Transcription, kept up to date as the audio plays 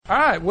All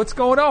right, what's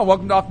going on?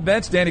 Welcome to Off the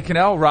Bench. Danny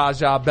Cannell,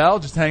 Raja Bell,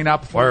 just hanging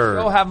out before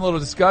the show, having a little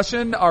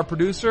discussion. Our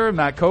producer,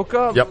 Matt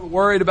Coca,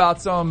 worried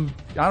about some,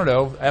 I don't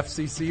know,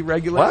 FCC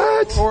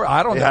regulations. What? Or,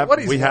 I don't know. What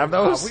he's we have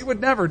those? We would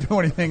never do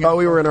anything. Oh,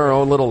 we were in our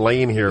own little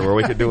lane here where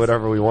we could do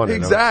whatever we wanted.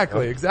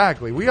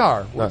 Exactly. We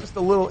are. We're just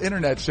a little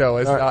internet show,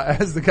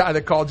 as the guy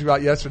that called you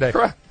out yesterday.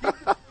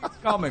 It's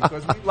coming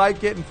because we like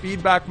getting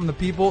feedback from the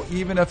people,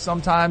 even if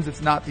sometimes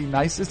it's not the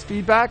nicest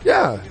feedback.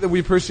 Yeah. That we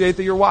appreciate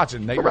that you're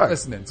watching, that you're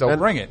listening. So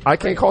bring it. I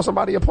can't call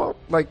somebody a punk.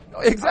 Like,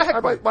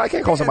 exactly. I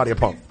can't call somebody a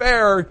punk. To be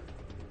fair.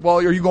 Well,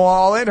 are you going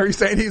all in? Or are you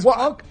saying he's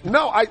punk?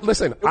 No,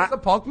 listen. It was a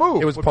punk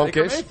move. It was punkish.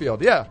 Baker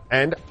Mayfield, yeah.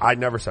 And I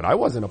never said I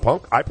wasn't a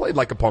punk. I played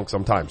like a punk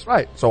sometimes.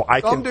 Right. So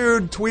Some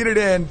dude tweeted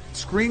in,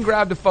 screen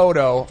grabbed a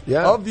photo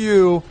of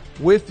you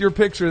with your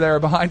picture there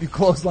behind you,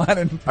 clothesline.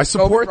 And I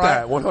support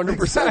that 100%.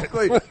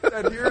 Exactly.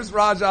 And here's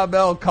Raja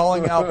Bell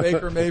calling out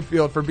Baker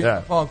Mayfield for being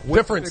a punk.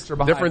 With the picture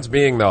behind difference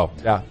being though,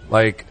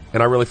 like,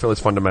 and I really feel it's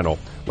fundamental.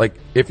 Like,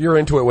 if you're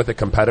into it with a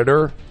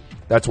competitor,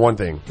 that's one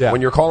thing. Yeah. When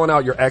you're calling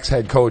out your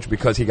ex-head coach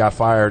because he got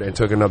fired and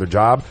took another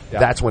job,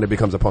 that's when it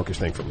becomes a punkish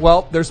thing for me.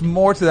 Well, there's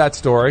more to that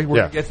story. We're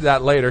going to get to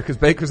that later because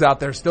Baker's out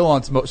there still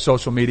on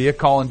social media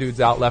calling dudes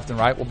out left and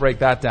right. We'll break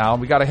that down.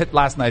 We got to hit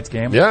last night's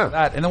game.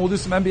 That, and then we'll do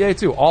some NBA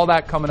too. All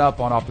that coming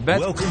up on Off the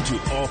Bench. Welcome to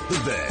Off the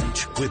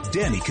Bench with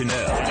Danny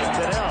Cannell.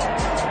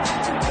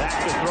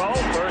 Back to throw.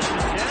 First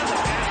and 10. The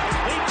pass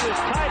complete to his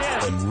tight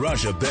end. And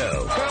Raja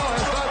Bell.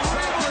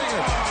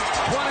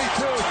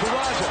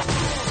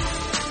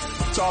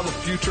 Saw the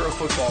future of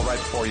football right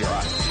before your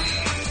eyes.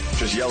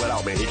 Just yell it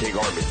out, man. He can't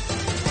guard me.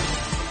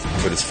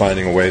 But it's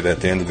finding a way that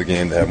at the end of the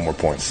game to have more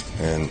points,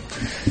 and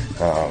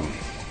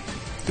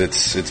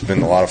it's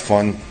been a lot of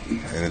fun,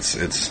 and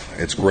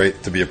it's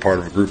great to be a part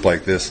of a group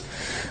like this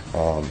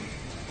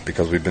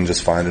because we've been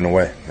just finding a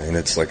way. And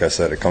it's like I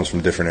said, it comes from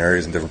different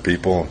areas and different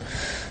people,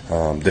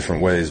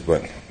 different ways,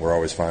 but we're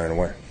always finding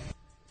a way.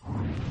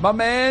 My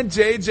man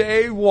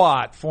J.J.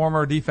 Watt,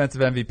 former defensive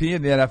MVP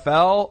in the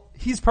NFL,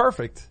 he's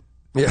perfect.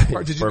 Yeah,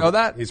 did you know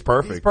that? He's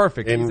perfect. He's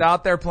perfect. He's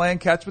out there playing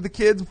catch with the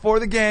kids before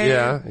the game.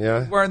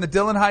 Yeah. He's wearing the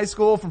Dillon High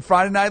School from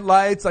Friday Night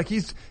Lights. Like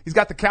he's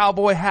got the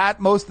cowboy hat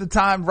most of the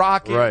time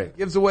rocking. Right. He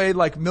gives away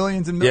like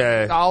millions and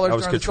millions of dollars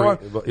during the storm.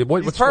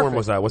 What storm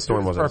was that? What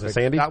storm was that? Was it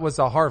Sandy? That was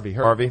Harvey.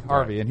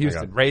 Harvey in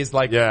Houston. Raised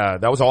like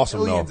that was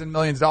awesome. Millions and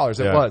millions of dollars.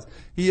 It was.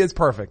 He is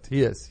perfect.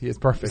 He is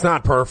perfect. It's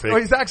not perfect. No,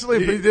 he's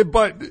actually,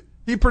 but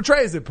he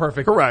portrays it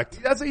perfect. Correct.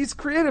 He's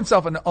created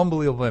himself an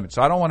unbelievable image.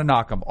 So I don't want to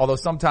knock him. Although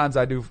sometimes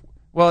I do.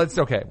 Well, it's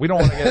okay. We don't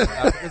want to get into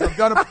that because I've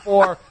done it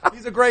before.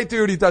 He's a great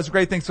dude. He does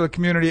great things for the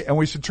community, and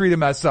we should treat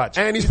him as such.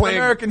 And he's playing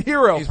an American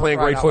hero. He's playing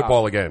great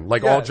football again.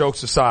 Like all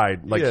jokes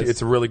aside, like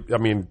it's a really,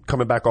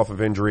 coming back off of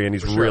injury, and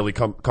he's really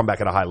come back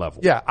at a high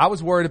level. Yeah, I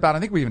was worried about. I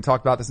think we even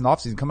talked about this in the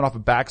offseason. Coming off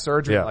of back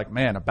surgery, like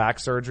man, a back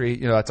surgery,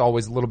 that's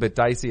always a little bit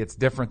dicey. It's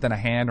different than a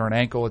hand or an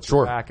ankle. It's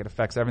your back. It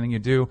affects everything you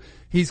do.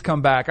 He's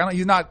come back.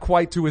 He's not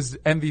quite to his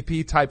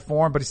MVP type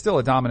form, but he's still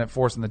a dominant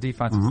force in the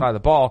defensive side of the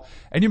ball.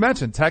 And you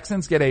mentioned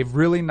Texans get a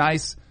really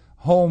nice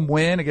home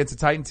win against the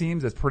Titan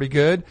teams. That's pretty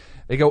good.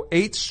 They go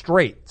 8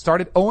 straight.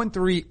 Started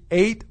 0-3,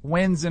 8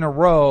 wins in a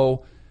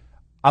row.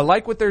 I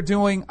like what they're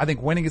doing. I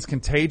think winning is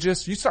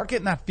contagious. You start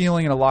getting that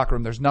feeling in a locker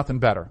room. There's nothing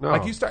better. No.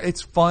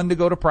 It's fun to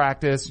go to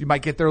practice. You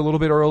might get there a little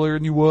bit earlier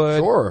than you would.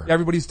 Sure.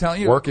 Everybody's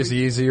telling you. Work is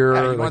easier.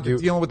 Yeah, you don't have to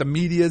dealing with the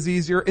media is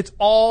easier. It's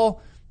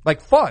all like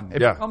fun. It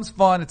becomes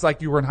fun. It's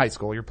like you were in high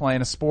school. You're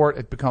playing a sport.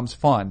 It becomes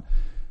fun.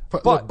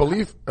 But look,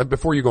 believe,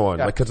 before you go on,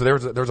 cause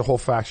there's a whole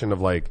faction of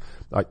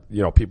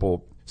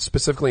people,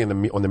 specifically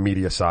on the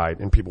media side,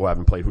 and people who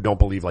haven't played, who don't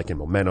believe like in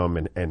momentum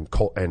and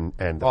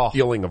the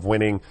feeling of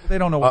winning. They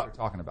don't know what they're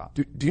talking about.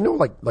 Do you know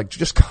like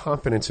just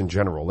confidence in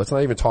general? Let's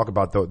not even talk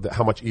about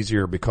how much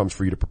easier it becomes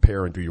for you to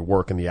prepare and do your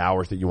work and the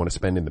hours that you want to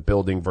spend in the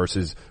building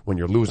versus when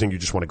you're losing, you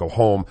just want to go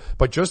home.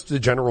 But just the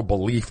general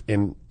belief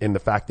in the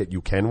fact that you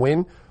can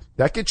win,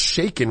 that gets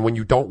shaken when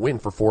you don't win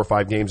for 4 or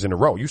 5 games in a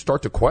row. You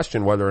start to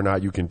question whether or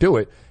not you can do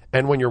it.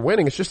 And when you're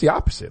winning, it's just the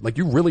opposite. Like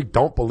you really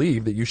don't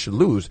believe that you should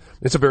lose.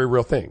 It's a very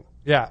real thing.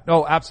 Yeah,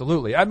 no,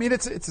 absolutely. I mean,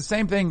 it's the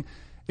same thing.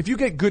 If you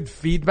get good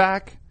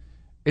feedback,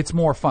 it's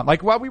more fun.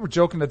 Like while we were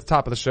joking at the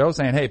top of the show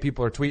saying, hey,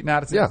 people are tweeting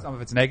at us, some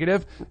of it's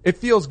negative. It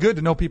feels good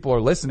to know people are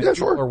listening,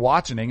 people are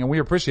watching, and we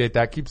appreciate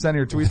that. Keep sending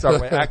your tweets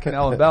our way at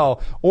Cannell and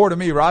Bell, or to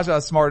me. Raja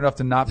is smart enough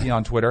to not be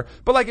on Twitter,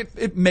 but like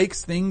it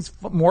makes things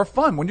more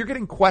fun when you're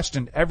getting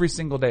questioned every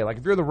single day. Like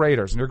if you're the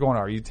Raiders and you're going,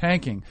 are you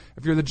tanking?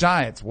 If you're the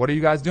Giants, what are you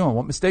guys doing?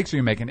 What mistakes are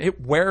you making?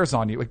 It wears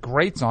on you. It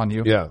grates on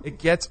you. Yeah. It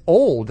gets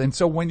old. And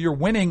so when you're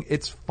winning,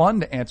 it's fun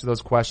to answer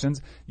those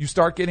questions. You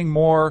start getting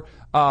more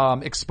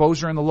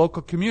exposure in the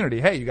local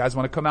community. Hey, you guys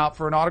want to come out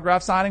for an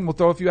autograph signing? We'll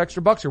throw a few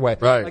extra bucks your way.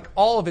 Right. Like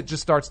all of it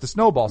just starts to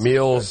snowball.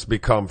 Meals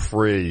become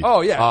free.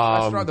 Oh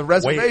yeah. The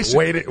reservation.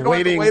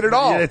 Waiting. Wait at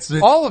all.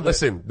 All of it.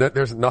 Listen,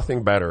 there's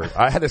nothing better.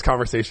 I had this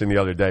conversation the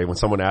other day when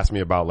someone asked me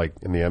about like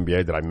in the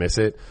NBA, did I miss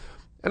it?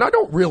 And I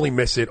don't really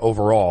miss it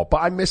overall, but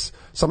I miss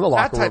some of the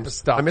locker room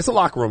stuff. I miss the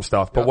locker room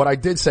stuff. But what I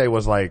did say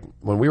was like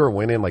when we were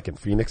winning, like in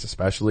Phoenix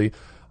especially,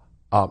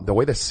 the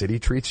way the city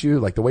treats you,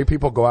 like the way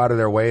people go out of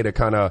their way to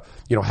kind of,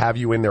 have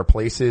you in their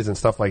places and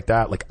stuff like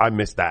that. Like I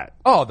miss that.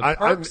 Oh, the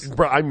perks.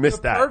 I miss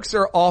that. The perks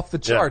are off the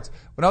charts. Yeah.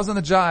 When I was on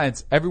the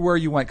Giants, everywhere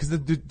you went, cause the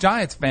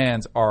Giants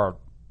fans are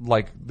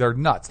like, they're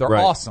nuts. They're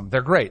awesome.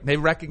 They're great. They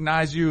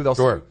recognize you. They'll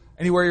see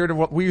anywhere you're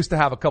we used to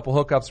have a couple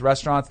hookups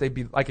restaurants. They'd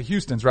be like a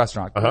Houston's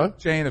restaurant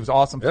chain. It was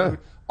awesome food.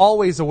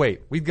 Always a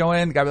wait. We'd go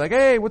in, the guy would be like,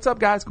 hey, what's up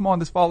guys? Come on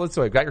this fall. Let's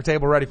do it. Got your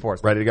table ready for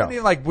us. Ready to go. And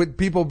then, like, would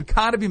people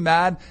kind of be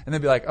mad and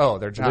then be like, oh,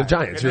 they're Giants. They're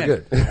Giants. You're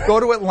good.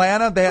 Go to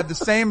Atlanta. They had the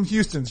same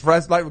Houston's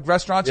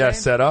restaurant chain. Yeah,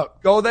 set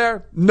up. Go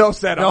there. No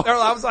setup. No.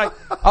 I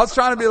was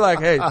trying to be like,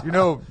 hey,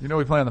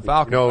 we play on the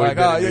Falcon. Like,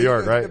 we in New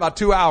York, right? About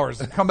 2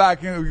 hours. Come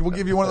back. We'll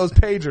give you one of those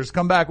pagers.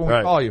 Come back when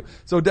we call you.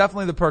 So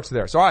definitely the perks are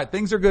there. So all right,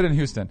 things are good in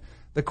Houston.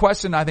 The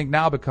question I think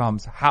now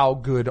becomes, how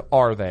good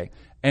are they?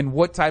 And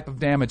what type of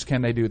damage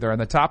can they do? They're in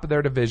the top of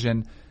their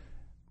division.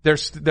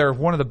 They're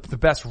one of the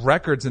best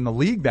records in the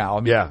league now.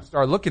 I mean, if you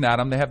start looking at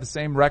them, they have the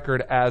same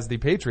record as the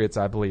Patriots,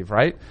 I believe,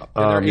 right?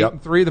 They're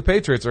 8-3. The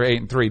Patriots are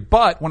 8-3.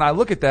 But when I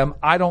look at them,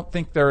 I don't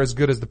think they're as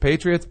good as the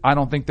Patriots. I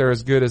don't think they're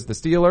as good as the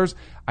Steelers.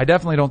 I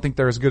definitely don't think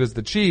they're as good as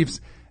the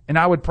Chiefs. And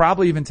I would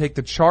probably even take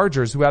the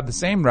Chargers, who have the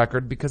same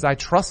record, because I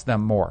trust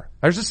them more.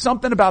 There's just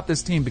something about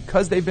this team,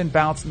 because they've been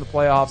bounced in the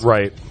playoffs,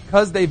 right?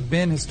 Because they've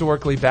been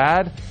historically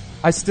bad.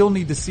 I still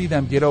need to see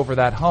them get over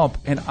that hump,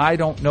 and I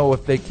don't know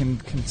if they can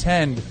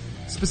contend,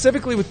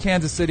 specifically with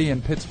Kansas City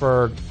and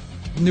Pittsburgh.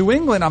 New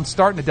England, I'm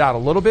starting to doubt a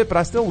little bit, but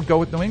I still would go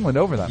with New England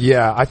over them.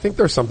 Yeah, I think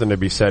there's something to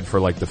be said for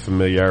like the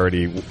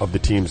familiarity of the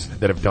teams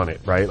that have done it,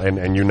 right?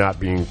 And you not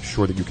being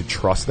sure that you could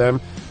trust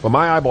them. But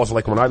my eyeballs,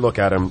 like when I look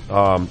at them,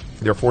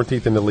 they're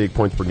 14th in the league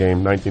points per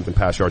game, 19th in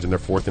pass yards, and they're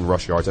 4th in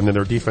rush yards. And then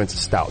their defense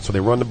is stout. So they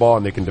run the ball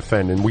and they can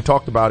defend. And we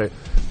talked about it.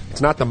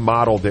 It's not the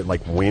model that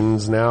like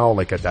wins now,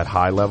 like at that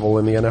high level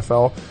in the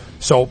NFL.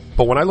 So,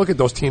 but when I look at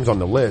those teams on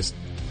the list,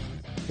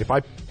 if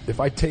I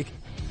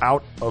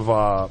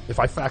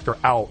factor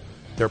out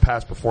their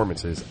past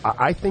performances,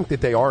 I think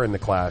that they are in the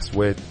class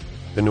with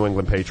the New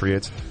England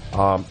Patriots.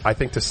 I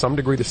think to some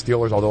degree the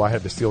Steelers, although I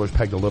had the Steelers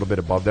pegged a little bit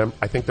above them,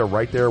 I think they're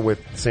right there with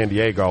San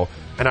Diego,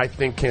 and I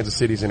think Kansas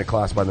City's in a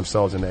class by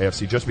themselves in the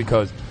AFC just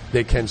because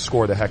they can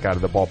score the heck out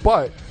of the ball.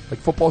 But like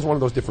football is one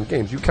of those different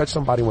games. You catch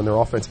somebody when their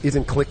offense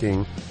isn't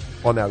clicking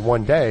on that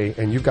one day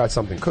and you've got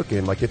something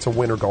cooking, like it's a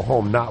win or go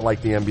home, not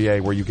like the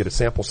NBA where you get a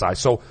sample size.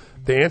 So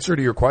the answer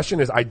to your question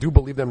is I do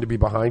believe them to be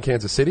behind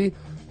Kansas City,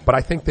 but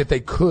I think that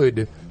they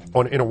could,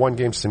 in a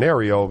one-game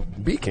scenario,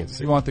 beat Kansas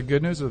City. You want the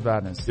good news or the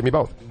bad news? Give me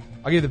both.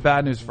 I'll give you the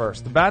bad news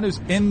first. The bad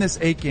news in this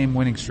 8-game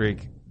winning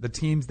streak, the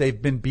teams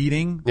they've been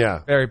beating,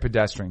 very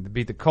pedestrian. They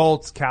beat the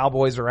Colts,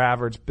 Cowboys are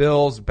average,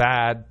 Bills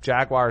bad,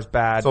 Jaguars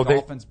bad,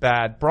 Dolphins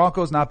bad,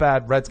 Broncos not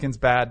bad, Redskins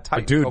bad,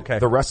 Titans okay.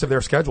 The rest of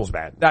their schedule's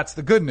bad. That's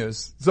the good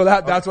news. So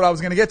that's what I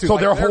was going to get to. So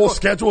their whole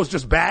schedule is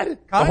just bad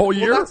the whole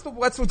year? Well,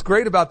 that's what's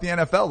great about the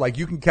NFL. Like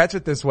you can catch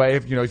it this way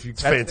if you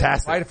catch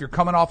fantastic. It right. If you're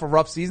coming off a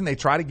rough season, they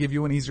try to give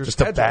you an easier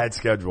schedule. Just a bad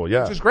schedule,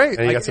 yeah. Which is great.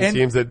 And you got some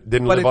teams that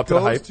didn't live up to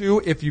the hype. But it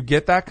goes to, if you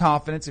get that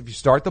confidence, if you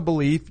start the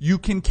belief, you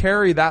can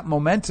carry that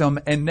momentum,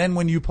 and then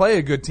when you play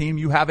a good team,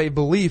 you have a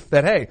belief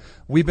that, hey,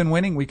 we've been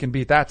winning, we can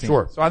beat that team.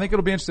 Sure. So I think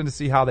it'll be interesting to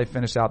see how they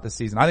finish out this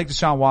season. I think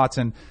Deshaun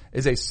Watson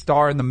is a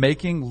star in the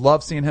making.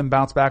 Love seeing him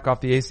bounce back off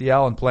the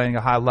ACL and playing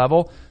a high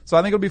level. So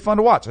I think it'll be fun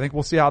to watch. I think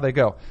we'll see how they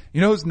go.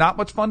 You know who's not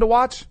much fun to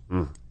watch?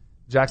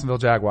 Jacksonville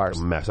Jaguars.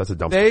 That's a mess. That's a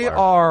dumpster They fire.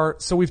 are,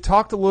 so we've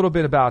talked a little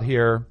bit about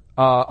here,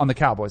 on the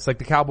Cowboys, like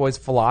the Cowboys'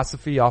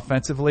 philosophy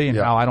offensively and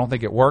how I don't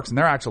think it works, and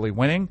they're actually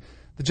winning.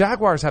 The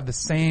Jaguars have the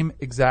same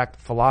exact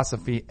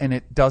philosophy, and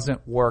it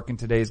doesn't work in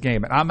today's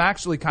game. And I'm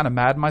actually kind of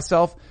mad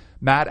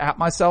at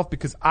myself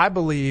because I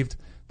believed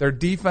their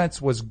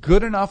defense was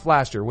good enough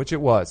last year, which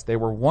it was. They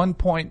were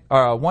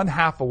 1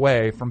 half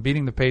away from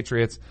beating the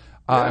Patriots,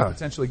 and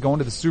potentially going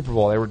to the Super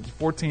Bowl. They were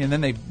 14 and then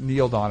they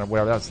kneeled on it,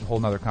 whatever. That's a whole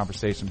nother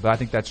conversation. But I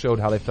think that showed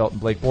how they felt in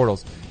Blake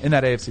Bortles in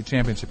that AFC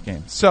Championship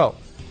game. So,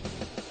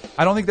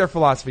 I don't think their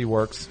philosophy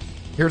works.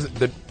 Here's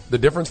the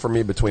difference for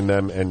me between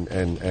them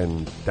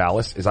and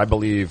Dallas is I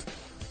believe.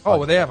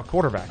 Well, they have a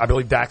quarterback. I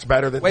believe Dak's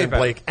better than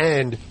Blake,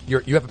 and you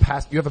have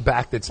a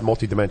back that's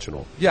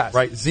multidimensional. Yes,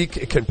 right.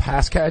 Zeke can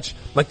pass catch.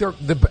 Like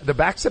the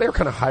backs today are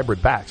kind of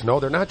hybrid backs. No,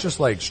 they're not just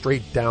like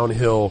straight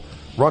downhill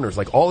runners.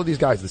 Like all of these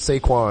guys, the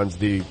Saquons,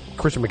 the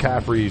Christian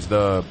McCaffreys,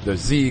 the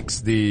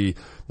Zekes,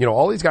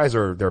 all these guys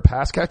they're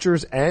pass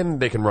catchers and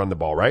they can run the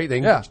ball, right?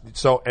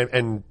 So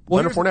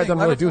Leonard Fournette doesn't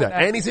really do that,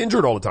 and he's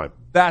injured all the time.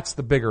 That's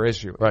the bigger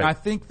issue. Right. And I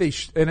think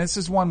and this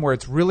is one where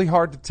it's really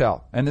hard to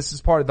tell, and this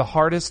is part of the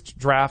hardest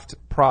draft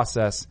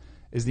process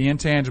is the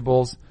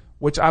intangibles,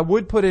 which I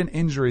would put in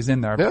injuries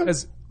in there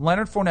because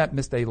Leonard Fournette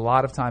missed a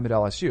lot of time at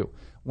LSU.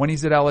 When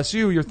he's at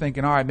LSU, you're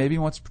thinking, all right, maybe he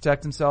wants to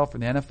protect himself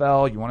in the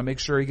NFL. You want to make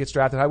sure he gets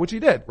drafted high, which he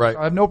did. Right.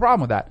 I have no problem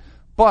with that.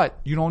 But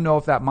you don't know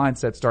if that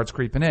mindset starts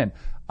creeping in.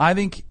 I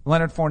think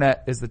Leonard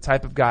Fournette is the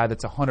type of guy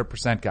that's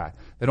 100% guy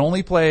that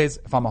only plays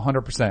if I'm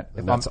 100%.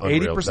 If I'm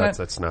 80%,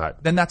 that's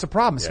not. Then that's a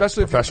problem,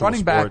 especially if you're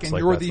running back and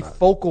you're the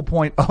focal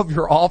point of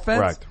your offense.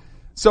 Correct.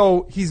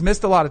 So he's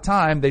missed a lot of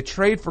time. They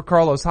trade for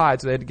Carlos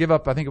Hyde, so they had to give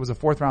up, I think it was a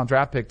 4th round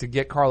draft pick to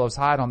get Carlos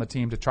Hyde on the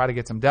team to try to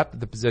get some depth at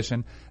the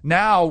position.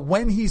 Now,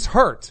 when he's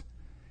hurt,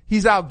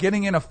 he's out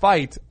getting in a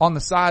fight on the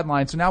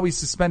sideline. So now he's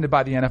suspended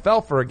by the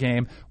NFL for a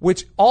game,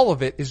 which all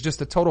of it is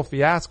just a total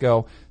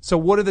fiasco. So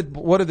what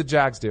do the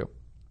Jags do?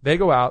 They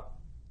go out,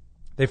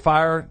 they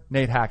fire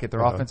Nate Hackett, their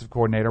offensive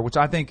coordinator, which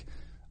I think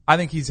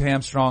he's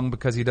hamstrung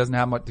because he doesn't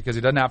have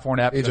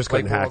Fournette. He just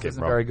couldn't hack it,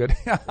 bro. Very good.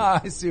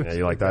 I see. Yeah,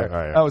 you like that? All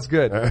right. That was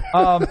good.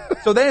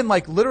 So then,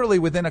 like, literally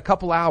within a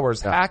couple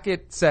hours,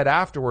 Hackett said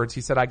afterwards,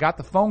 he said, I got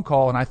the phone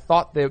call and I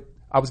thought that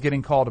I was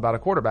getting called about a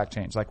quarterback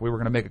change. Like we were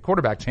going to make a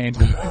quarterback change.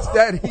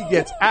 Instead, he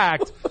gets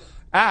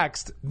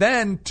axed.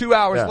 Then 2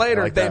 hours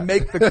later, they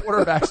make the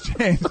quarterback's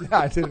change. Yeah,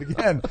 I did it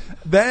again.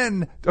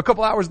 Then a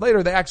couple hours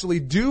later, they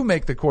actually do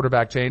make the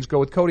quarterback change, go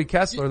with Cody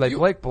Kessler. They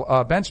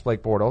bench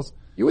Blake Bortles.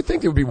 You would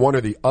think it would be one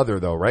or the other,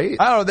 though, right?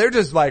 I don't know.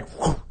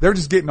 They're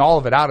just getting all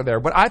of it out of there.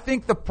 But I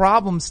think the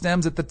problem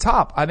stems at the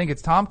top. I think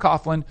it's Tom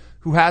Coughlin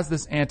who has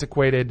this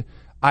antiquated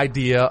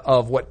idea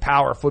of what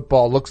power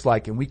football looks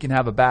like, and we can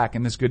have a back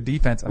in this good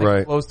defense. I think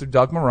it flows through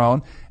Doug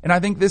Marrone. And I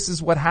think this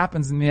is what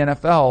happens in the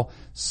NFL.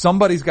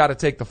 Somebody's got to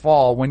take the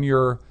fall when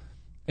you're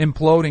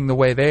imploding the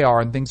way they are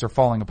and things are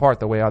falling apart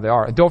the way they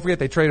are. And don't forget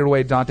they traded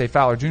away Dante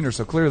Fowler Jr.,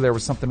 so clearly there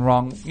was something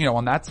wrong,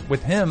 and that's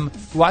with him,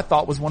 who I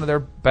thought was one of their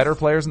better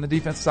players on the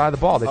defensive side of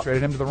the ball. They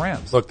traded him to the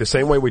Rams. Look, the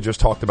same way we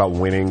just talked about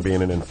winning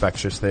being an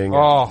infectious thing,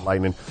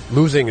 lightning,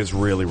 losing is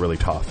really, really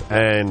tough.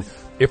 And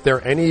if there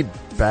are any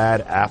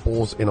bad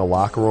apples in a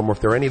locker room, or if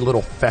there are any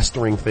little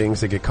festering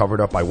things that get covered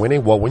up by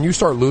winning, well, when you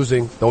start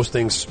losing, those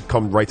things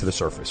come right to the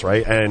surface,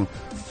 right? And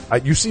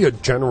you see a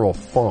general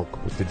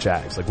funk with the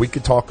Jags. Like, we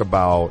could talk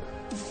about,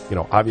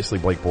 obviously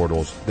Blake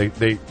Bortles,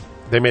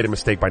 they made a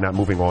mistake by not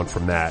moving on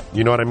from that.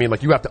 You know what I mean?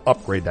 Like, you have to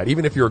upgrade that.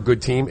 Even if you're a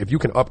good team, if you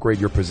can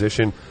upgrade your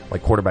position,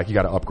 like quarterback, you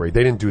got to upgrade.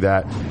 They didn't do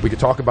that. We could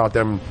talk about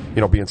them,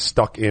 being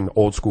stuck in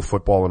old school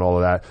football and all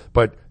of that.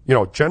 But,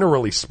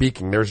 generally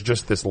speaking, there's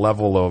just this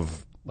level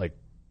of, like,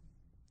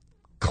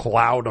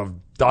 cloud of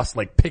dust,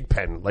 like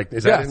Pigpen. Like,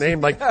 is that a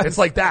name? Like, it's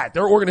like that.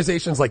 There are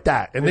organizations like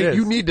that. And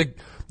you need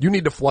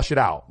to flush it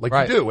out.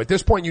 Like, you do. At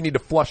this point, you need to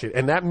flush it.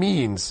 And that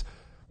means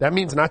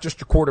not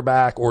just your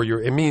quarterback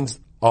it means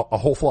a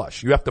whole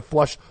flush. You have to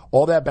flush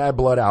all that bad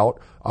blood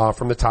out,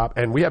 from the top.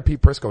 And we have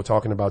Pete Prisco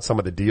talking about some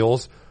of the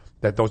deals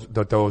that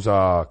those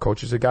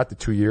coaches had got, the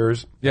 2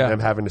 years. Yeah. Them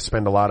having to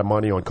spend a lot of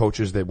money on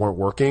coaches that weren't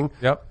working.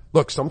 Yep.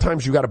 Look,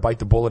 sometimes you got to bite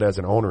the bullet as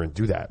an owner and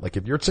do that. Like,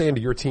 if you're saying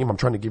to your team, I'm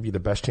trying to give you the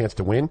best chance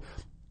to win,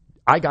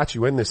 I got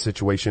you in this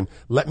situation.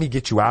 Let me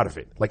get you out of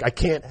it. Like, I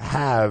can't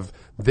have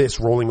this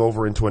rolling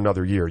over into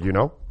another year,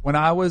 When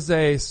I was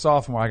a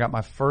sophomore, I got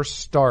my first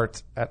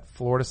start at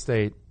Florida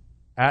State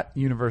at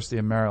University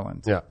of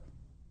Maryland. Yeah.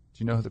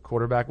 Do you know who the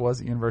quarterback was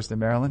at University of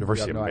Maryland?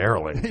 University of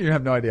Maryland. You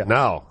have no idea.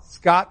 No.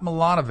 Scott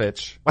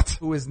Milanovic,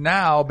 who has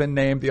now been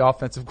named the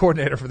offensive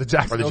coordinator for the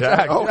Jacksonville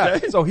Jags. Okay.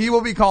 Yeah. So he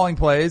will be calling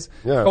plays.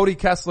 Yeah. Cody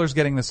Kessler's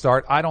getting the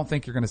start. I don't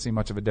think you're going to see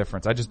much of a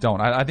difference. I just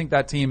don't. I think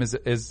that team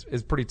is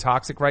pretty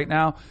toxic right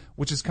now,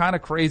 which is kind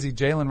of crazy.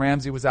 Jalen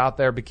Ramsey was out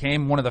there,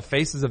 became one of the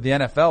faces of the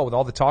NFL with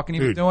all the talking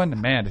he was doing.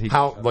 And man, did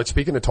he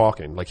speaking of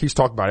talking, like, he's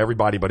talked about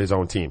everybody but his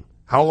own team.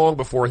 How long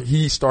before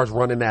he starts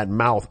running that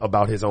mouth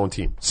about his own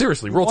team?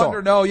 Seriously, real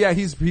talk. No, yeah,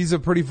 he's a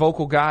pretty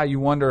vocal guy.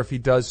 You wonder if he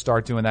does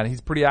start doing that. He's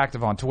pretty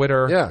active on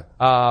Twitter.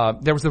 Yeah.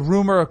 There was a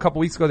rumor a couple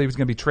weeks ago that he was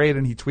going to be traded,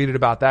 and he tweeted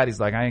about that. He's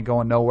like, I ain't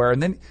going nowhere.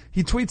 And then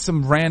he tweets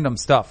some random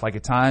stuff, like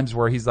at times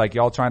where he's like,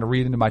 y'all trying to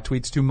read into my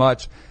tweets too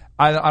much.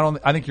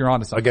 I think you're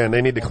onto something. Again,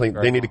 they need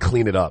to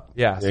clean it up.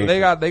 Yeah. So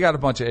they got a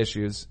bunch of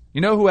issues.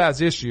 You know who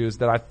has issues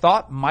that I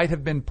thought might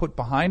have been put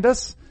behind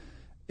us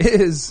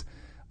is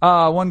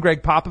one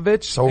Greg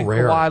Popovich and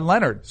rare. Kawhi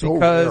Leonard,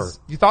 because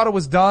you thought it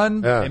was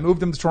done. Yeah. They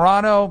moved him to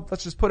Toronto.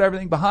 Let's just put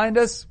everything behind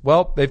us.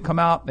 Well, they've come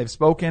out, they've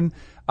spoken.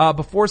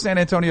 Before San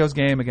Antonio's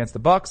game against the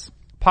Bucks,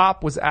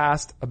 Pop was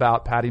asked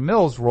about Patty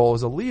Mills' role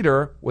as a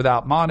leader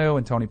without Manu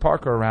and Tony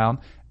Parker around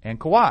and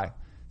Kawhi.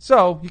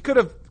 So he could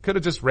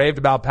have just raved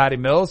about Patty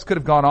Mills, could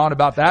have gone on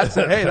about that,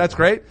 said, hey, that's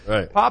great.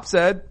 Right. Pop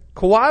said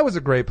Kawhi was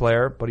a great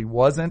player, but he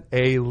wasn't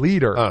a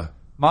leader.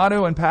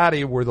 Manu and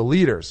Patty were the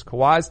leaders.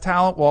 Kawhi's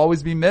talent will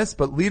always be missed,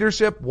 but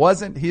leadership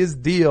wasn't his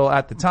deal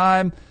at the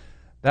time.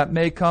 That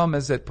may come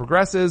as it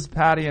progresses.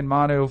 Patty and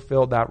Manu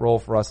filled that role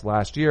for us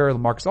last year.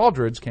 LaMarcus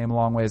Aldridge came a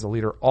long way as a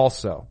leader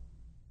also.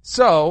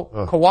 So,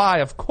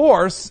 Kawhi, of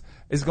course,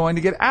 is going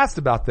to get asked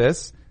about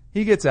this.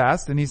 He gets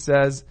asked, and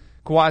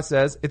Kawhi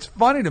says, it's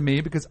funny to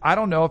me because I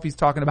don't know if he's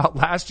talking about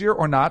last year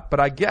or not, but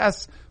I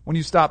guess when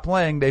you stop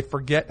playing, they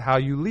forget how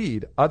you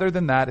lead. Other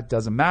than that, it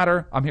doesn't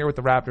matter. I'm here with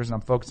the Raptors, and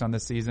I'm focused on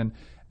this season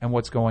and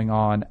what's going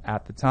on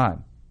at the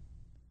time.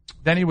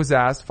 Then he was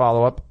asked,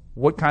 follow-up,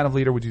 what kind of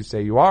leader would you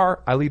say you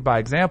are? I lead by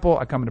example.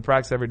 I come into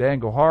practice every day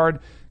and go hard.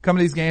 Come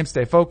to these games,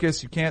 stay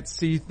focused. You can't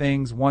see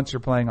things once you're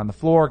playing on the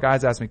floor.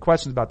 Guys ask me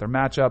questions about their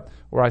matchup,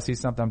 or I see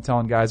something, I'm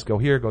telling guys, go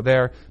here, go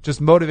there. Just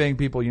motivating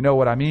people, you know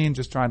what I mean?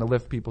 Just trying to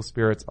lift people's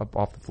spirits up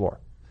off the floor.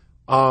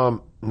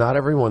 Not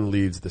everyone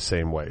leads the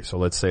same way, so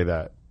let's say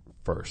that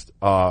first.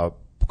 Kawhi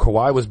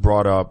Kawhi was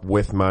brought up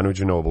with Manu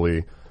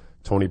Ginobili,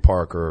 Tony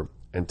Parker,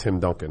 and Tim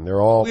Duncan.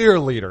 They're all clear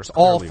leaders,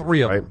 all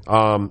three of them.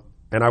 Right?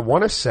 And I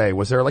want to say,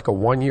 was there like a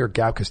 1 year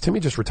gap? Because Timmy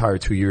just retired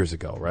 2 years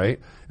ago,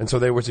 right? And so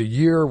there was a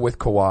year with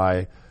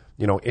Kawhi,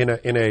 you know, in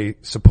a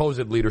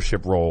supposed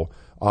leadership role.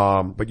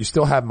 But you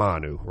still have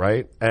Manu,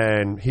 right?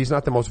 And he's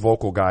not the most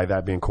vocal guy,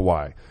 that being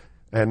Kawhi.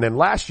 And then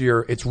last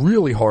year, it's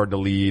really hard to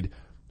lead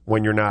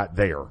when you're not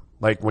there.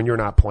 Like when you're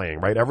not playing,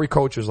 right? Every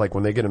coach is like,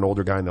 when they get an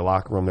older guy in the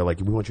locker room, they're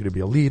like, we want you to be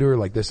a leader,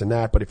 like this and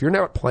that. But if you're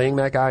not playing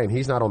that guy and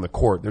he's not on the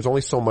court, there's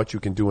only so much you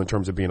can do in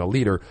terms of being a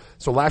leader.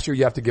 So last year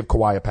you have to give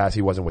Kawhi a pass.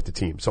 He wasn't with the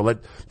team. So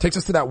takes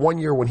us to that 1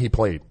 year when he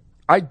played.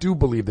 I do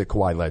believe that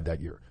Kawhi led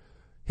that year.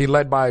 He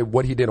led by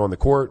what he did on the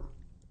court.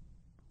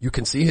 You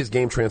can see his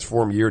game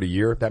transform year to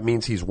year. That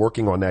means he's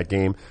working on that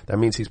game. That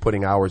means he's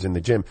putting hours in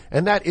the gym.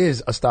 And that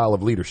is a style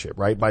of leadership,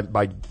 right?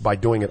 By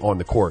doing it on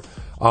the court.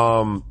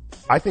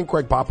 I think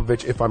Greg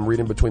Popovich, if I'm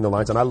reading between the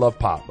lines, and I love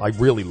Pop. I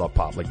really love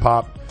Pop. Like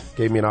Pop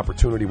gave me an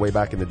opportunity way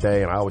back in the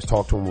day, and I always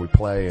talk to him when we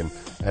play,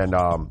 and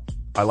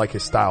I like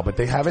his style. But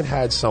they haven't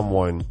had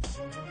someone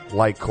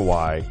like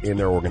Kawhi in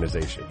their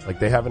organization. Like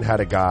they haven't had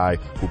a guy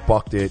who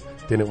bucked it,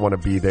 didn't want to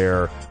be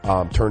there,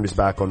 turned his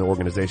back on the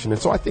organization.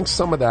 And so I think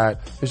some of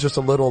that is just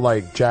a little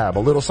like jab, a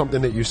little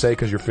something that you say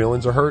because your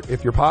feelings are hurt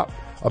if you're Pop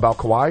about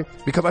Kawhi,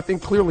 because I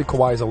think clearly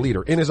Kawhi is a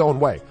leader in his own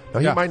way. Now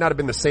he might not have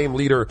been the same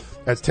leader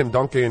as Tim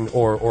Duncan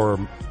or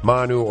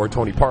Manu or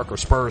Tony Parker,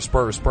 Spurs.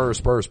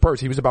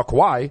 He was about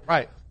Kawhi.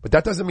 Right. But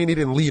that doesn't mean he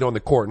didn't lead on the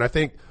court. And I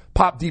think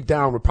Pop deep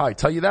down would probably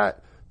tell you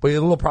that. But a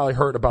little probably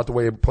hurt about the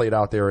way it played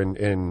out there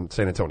in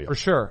San Antonio. For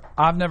sure.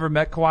 I've never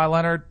met Kawhi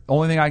Leonard.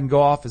 Only thing I can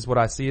go off is what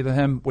I see of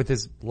him with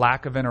his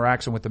lack of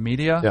interaction with the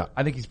media. Yeah.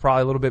 I think he's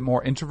probably a little bit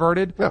more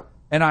introverted. Yeah.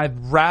 And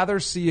I'd rather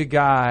see a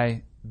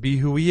guy be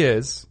who he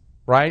is,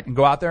 right? And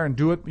go out there and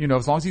do it, you know,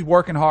 as long as he's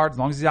working hard, as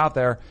long as he's out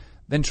there,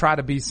 than try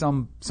to be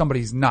somebody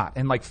he's not,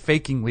 and like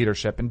faking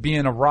leadership and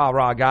being a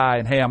rah guy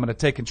and hey, I'm going to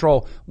take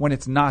control when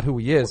it's not who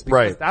he is.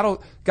 Because right.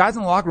 Guys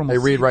in the locker room will they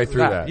read right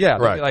through that. Yeah.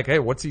 Right. They'll be like, hey,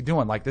 what's he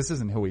doing? Like this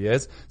isn't who he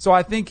is. So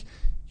I think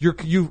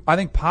I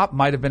think Pop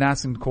might have been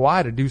asking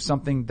Kawhi to do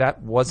something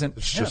that wasn't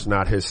It's him. just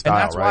not his style,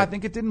 and that's right? why I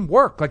think it didn't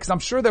work. Like, 'cause I'm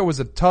sure there was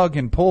a tug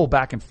and pull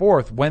back and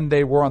forth when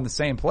they were on the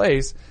same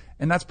place.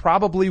 And that's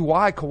probably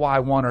why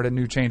Kawhi wanted a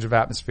new change of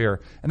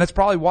atmosphere. And that's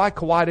probably why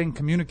Kawhi didn't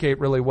communicate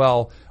really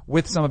well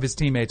with some of his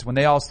teammates when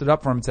they all stood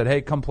up for him and said,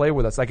 hey, come play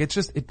with us. Like,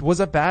 it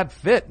was a bad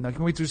fit. Now,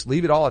 can we just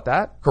leave it all at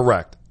that?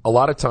 Correct. A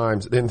lot of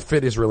times, and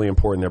fit is really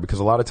important there because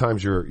a lot of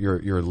times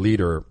your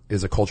leader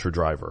is a culture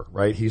driver,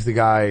 right? He's the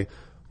guy, you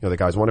know, the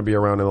guys want to be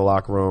around in the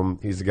locker room.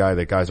 He's the guy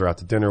that guys are out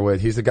to dinner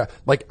with. He's the guy,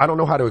 like, I don't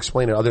know how to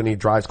explain it other than he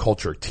drives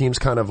culture. Teams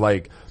kind of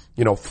like,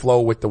 you know, flow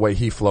with the way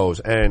he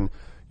flows. And,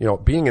 you know,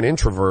 being an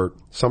introvert,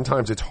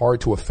 sometimes it's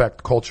hard to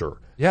affect culture.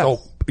 Yes. So,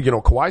 you know,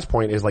 Kawhi's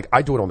point is like,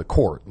 I do it on the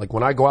court. Like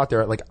when I go out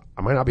there, like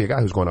I might not be a guy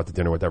who's going out to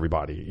dinner with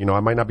everybody. You know, I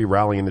might not be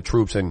rallying the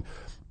troops and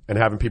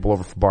having people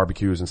over for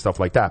barbecues and stuff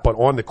like that. But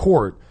on the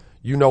court,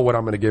 you know what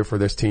I'm going to give for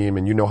this team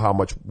and you know how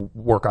much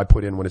work I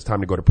put in when it's time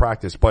to go to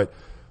practice. But,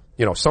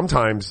 you know,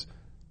 sometimes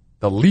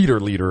the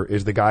leader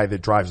is the guy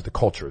that drives the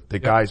culture. The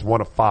guys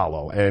want to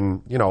follow.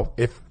 And, you know,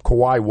 if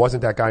Kawhi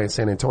wasn't that guy in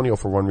San Antonio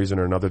for one reason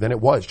or another, then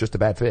it was just a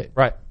bad fit.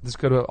 Right. This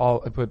could have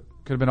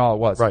been all it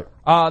was. Right.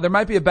 There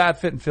might be a bad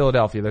fit in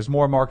Philadelphia. There's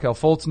more Markelle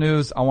Fultz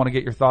news. I want to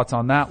get your thoughts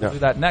on that. We'll do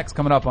that next,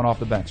 coming up on Off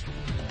the Bench.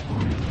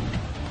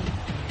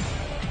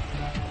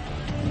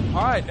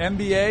 All right,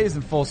 NBA is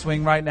in full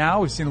swing right now.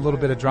 We've seen a little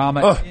bit of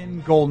drama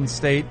in Golden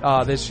State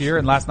this year,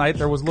 and last night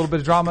there was a little bit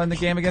of drama in the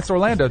game against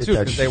Orlando too,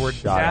 because they were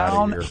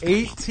down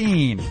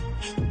 18,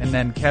 and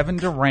then Kevin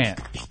Durant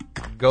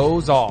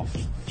goes off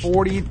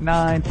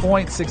 49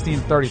 points,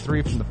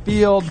 16-33 from the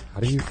field.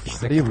 How do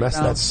you mess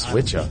that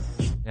switch up?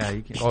 Yeah,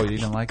 you can. Oh, you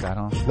didn't like that,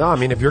 huh? No, I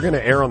mean, if you're going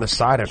to err on the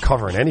side of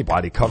covering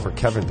anybody, cover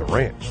Kevin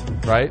Durant.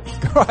 Right?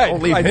 Right.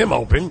 Don't leave him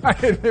open.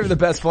 They're the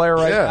best player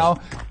right now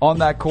on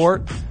that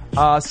court.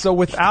 So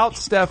without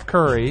Steph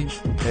Curry,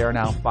 they are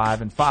now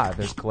 5-5.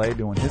 There's Klay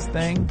doing his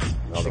thing.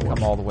 They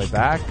come all the way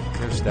back.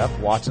 There's Steph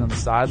watching on the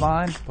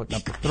sideline, putting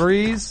up the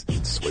threes.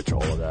 Switch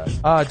all of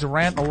that.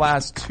 Durant the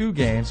last two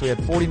games. So he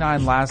had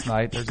 49 last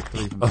night. There's a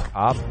three from the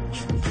top.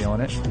 I'm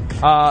feeling it.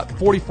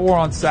 44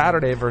 on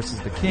Saturday versus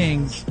the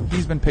Kings.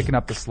 He's been picking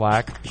up the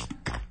slack.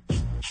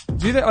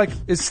 Do you think,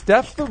 is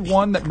Steph the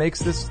one that makes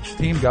this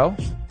team go?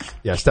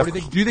 Yeah, Steph.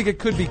 Do you think it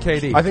could be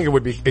KD? I think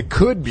it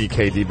could be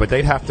KD, but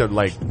they'd have to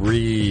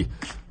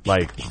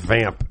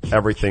vamp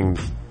everything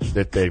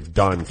that they've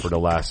done for the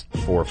last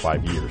 4 or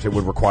 5 years. It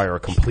would require a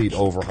complete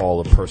overhaul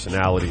of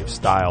personality, of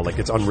style. Like,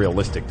 it's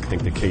unrealistic to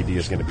think that KD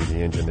is going to be the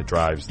engine that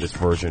drives this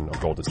version of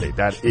Golden State.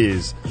 That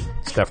is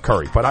Steph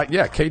Curry. But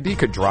KD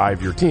could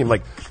drive your team.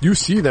 Like, you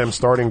see them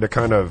starting to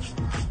kind of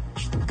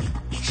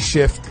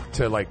shift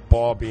to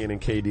ball being in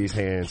KD's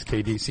hands.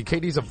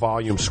 KD's a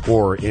volume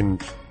scorer in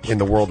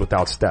the world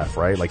without Steph,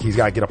 right? Like, he's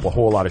got to get up a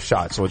whole lot of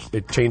shots. So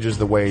it changes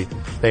the way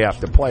they have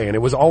to play. And it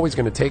was always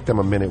going to take them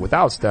a minute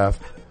without Steph.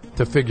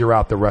 to figure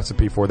out the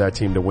recipe for that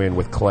team to win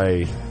with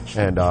Klay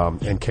and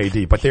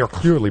KD. But they are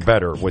clearly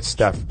better with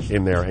Steph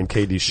in there and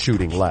KD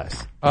shooting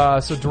less.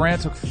 So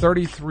Durant took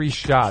 33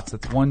 shots.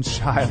 That's one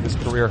shy of his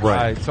career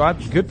high. So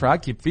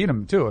I'd keep feeding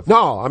him too.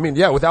 No, I mean,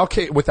 yeah,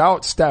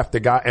 without Steph, the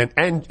guy,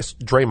 and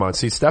Draymond.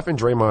 See, Steph and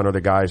Draymond are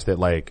the guys that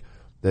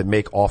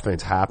make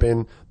offense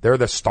happen. They're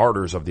the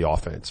starters of the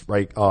offense,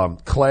 right?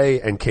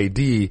 Klay and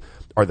KD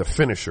are the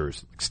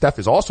finishers. Steph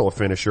is also a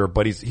finisher,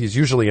 but he's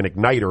usually an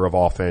igniter of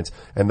offense,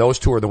 and those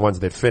two are the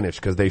ones that finish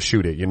because they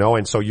shoot it,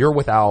 And so you're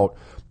without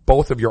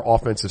both of your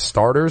offensive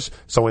starters.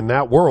 So in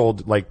that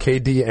world, like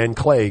KD and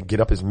Klay, get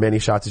up as many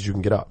shots as you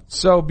can get up.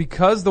 So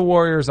because the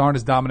Warriors aren't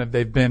as dominant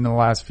they've been in the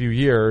last few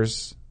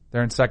years,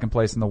 they're in second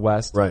place in the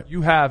West. Right.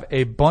 You have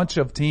a bunch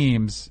of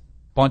teams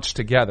bunched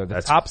together.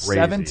 The top crazy.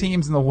 7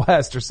 teams in the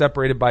West are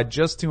separated by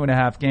just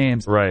 2.5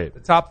 games. Right. The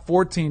top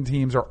 14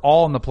 teams are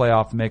all in the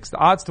playoff mix. The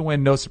odds to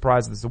win, no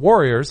surprise, is the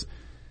Warriors.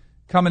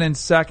 Coming in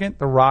second,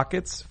 the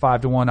Rockets,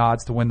 5-1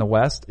 odds to win the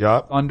West.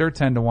 Yep. Thunder,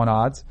 10-1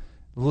 odds.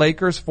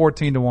 Lakers,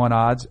 14-1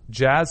 odds.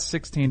 Jazz,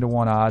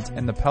 16-1 odds.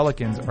 And the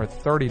Pelicans are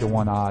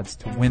 30-1 odds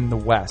to win the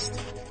West.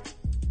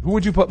 Who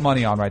would you put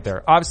money on right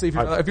there? Obviously,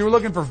 if you were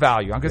looking for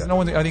value, because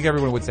I think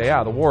everyone would say,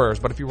 the Warriors.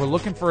 But if you were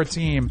looking for a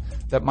team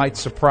that might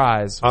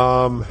surprise,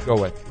 go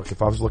with. Look,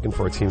 if I was looking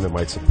for a team that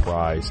might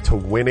surprise to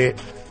win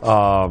it,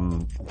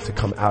 to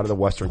come out of the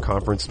Western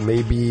Conference,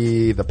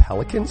 maybe the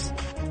Pelicans.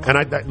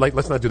 And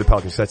let's not do the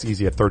Pelicans. That's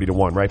easy at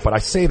 30-1, right? But I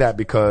say that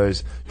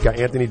because you got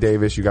Anthony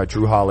Davis, you got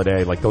Drew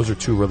Holiday. Like those are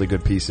two really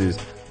good pieces.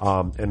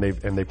 And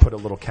they put a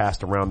little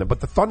cast around them. But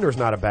the Thunder is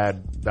not a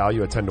bad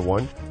value at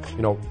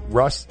 10-1.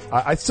 Russ,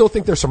 I still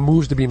think there's some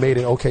moves to be made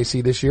in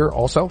OKC this year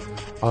also.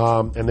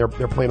 And they're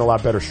playing a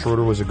lot better.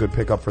 Schroeder was a good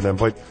pickup for them.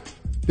 But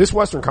this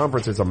Western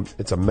Conference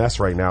it's a mess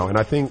right now. And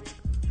I think,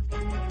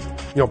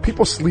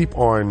 people sleep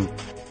on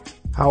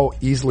how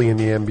easily in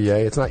the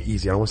NBA, it's not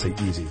easy, I don't want to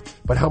say easy,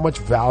 but how much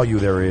value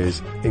there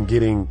is in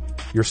getting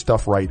your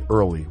stuff right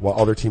early while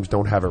other teams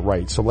don't have it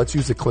right. So let's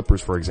use the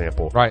Clippers, for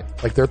example. Right.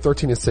 Like they're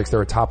 13-6,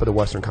 they're at top of the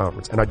Western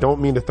Conference. And I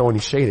don't mean to throw any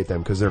shade at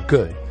them because they're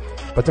good,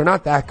 but they're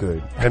not that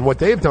good. And what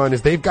they've done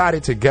is they've got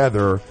it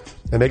together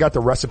and they got the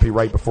recipe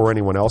right before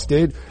anyone else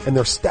did. And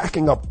they're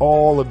stacking up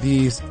all of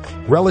these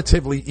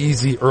relatively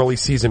easy early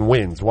season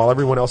wins while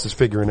everyone else is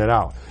figuring it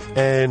out.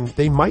 And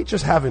they might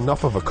just have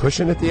enough of a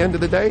cushion at the end of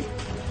the day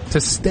to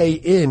stay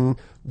in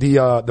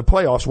the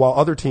playoffs while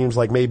other teams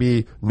like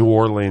maybe New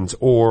Orleans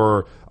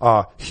or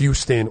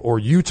Houston or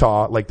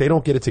Utah, like they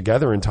don't get it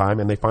together in time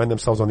and they find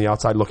themselves on the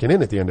outside looking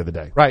in at the end of the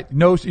day. Right.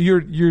 No,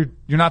 you're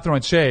not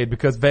throwing shade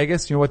because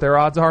Vegas, you know what their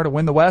odds are to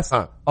win the West?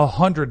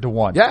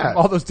 100-1. Yeah.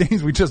 All those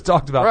teams we just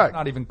talked about, right.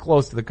 Not even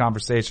close to the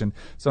conversation.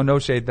 So no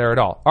shade there at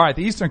all. All right,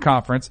 the Eastern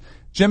Conference.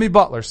 Jimmy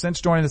Butler,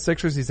 since joining the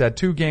Sixers, he's had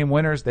 2 game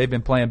winners. They've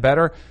been playing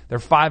better. They're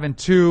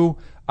 5-2.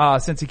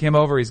 Since he came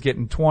over, he's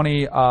getting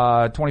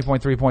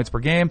 20.3 points per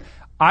game.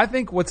 I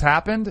think what's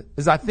happened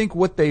is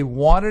what they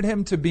wanted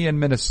him to be in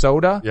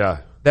Minnesota.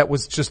 Yeah. That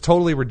was just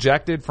totally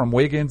rejected from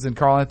Wiggins and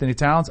Karl Anthony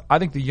Towns. I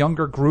think the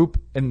younger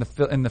group in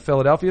the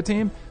Philadelphia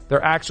team,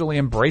 they're actually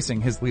embracing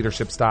his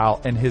leadership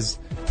style and his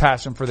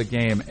passion for the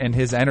game and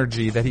his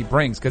energy that he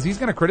brings. Cause he's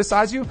going to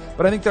criticize you,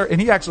 but I think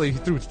he actually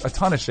threw a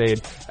ton of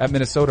shade at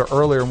Minnesota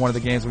earlier in one of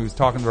the games when he was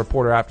talking to the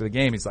reporter after the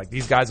game. He's like,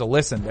 these guys will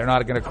listen. They're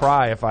not going to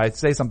cry if I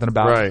say something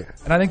about it.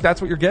 And I think that's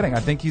what you're getting.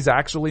 I think he's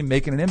actually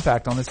making an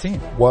impact on this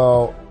team.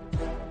 Well,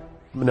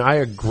 I mean, I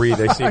agree.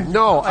 They seem,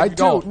 no, I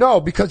do.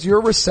 No, because you're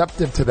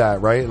receptive to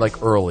that, right?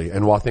 Like early.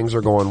 And while things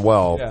are going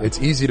well,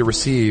 it's easy to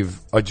receive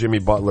a Jimmy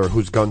Butler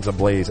who's guns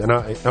ablaze. And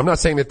I'm not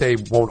saying that they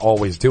won't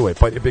always do it,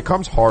 but it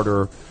becomes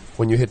harder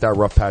when you hit that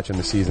rough patch in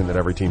the season that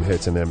every team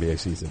hits in the NBA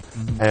season.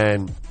 Mm-hmm.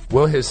 And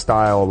will his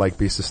style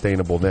be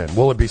sustainable then?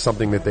 Will it be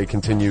something that they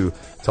continue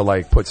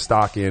to put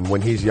stock in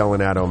when he's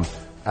yelling at them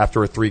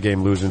after a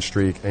 3-game losing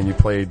streak and you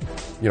played,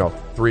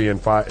 3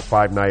 and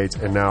 5 nights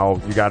and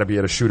now you gotta be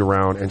at a shoot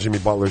around and Jimmy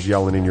Butler's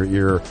yelling in your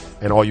ear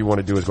and all you want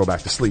to do is go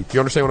back to sleep. You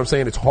understand what I'm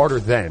saying? It's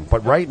harder then.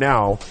 But right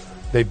now,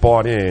 they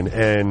bought in,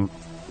 and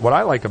what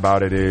I like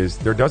about it is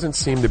there doesn't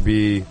seem to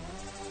be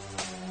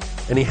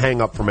any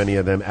hang up from any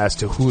of them as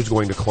to who's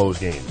going to close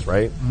games,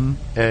 right? Mm-hmm.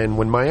 And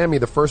when Miami,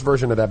 the first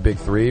version of that big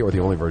three, or the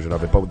only version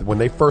of it, but when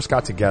they first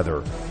got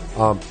together,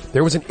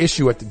 there was an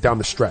issue down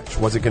the stretch.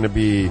 Was it going to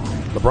be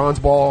LeBron's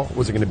ball?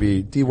 Was it going to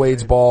be D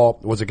Wade's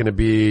ball? Was it going to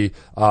be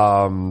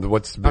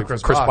Chris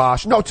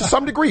Bosh? No, to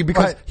some degree,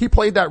 because he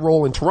played that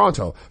role in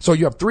Toronto. So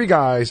you have 3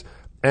 guys,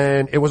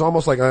 and it was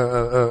almost like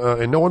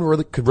and no one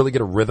really could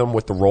get a rhythm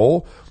with the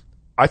role.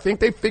 I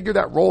think they figured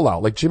that role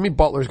out. Like Jimmy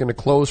Butler's going to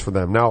close for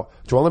them. Now,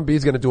 Joel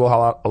Embiid's going to do a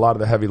lot of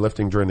the heavy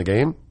lifting during the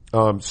game.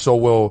 So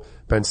will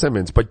Ben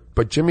Simmons.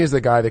 But Jimmy is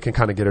the guy that can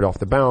kind of get it off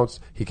the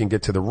bounce. He can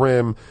get to the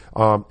rim.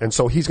 And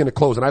so he's going to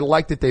close. And I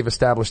like that they've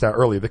established that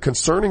early. The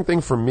concerning thing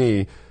for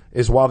me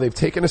is while they've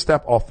taken a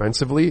step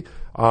offensively,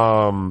 they're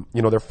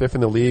 5th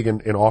in the league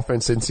in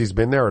offense since he's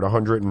been there at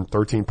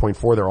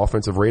 113.4, their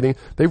offensive rating.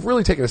 They've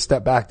really taken a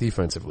step back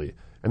defensively.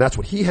 And that's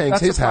what he hangs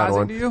his hat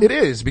on. It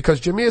is, because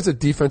Jimmy is a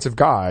defensive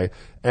guy,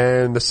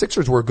 and the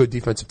Sixers were a good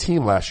defensive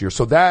team last year.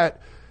 So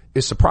that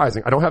is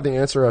surprising. I don't have the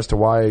answer as to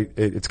why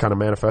it's kind of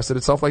manifested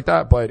itself like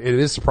that, but it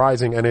is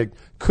surprising, and it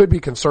could be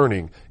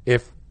concerning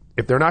if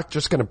they're not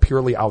just going to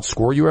purely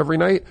outscore you every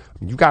night.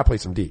 You got to play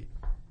some D.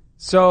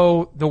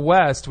 So the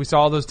West, we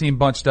saw all those teams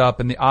bunched up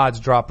and the odds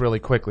drop really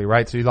quickly,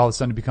 right? So you all of a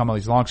sudden become all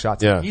these long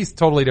shots. Yeah. The East,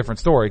 totally different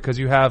story, because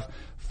you have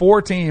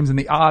 4 teams and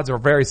the odds are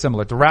very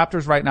similar. The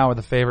Raptors right now are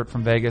the favorite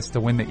from Vegas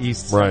to win the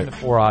East,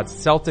 7-4 odds.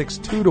 Celtics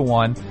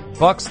 2-1,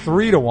 Bucks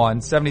 3-1,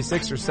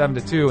 76ers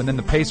 7-2, and then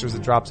the Pacers,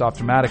 it drops off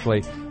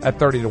dramatically at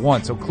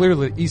 30-1. So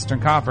clearly the Eastern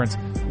Conference,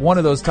 one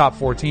of those top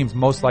 4 teams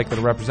most likely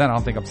to represent. I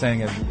don't think I'm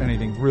saying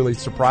anything really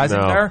surprising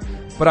there,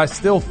 but I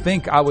still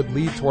think I would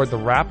lead toward the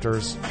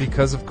Raptors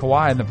because of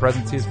Kawhi and the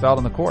presence he's felt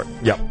on the court.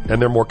 Yep,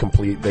 and they're more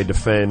complete. They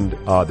defend,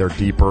 they're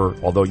deeper,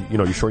 although,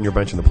 you shorten your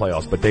bench in the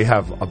playoffs, but they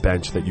have a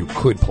bench that you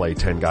could play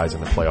 10 guys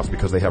in the playoffs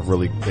because they have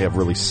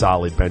really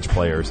solid bench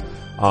players.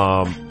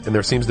 And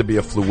there seems to be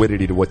a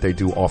fluidity to what they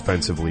do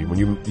offensively. When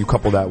you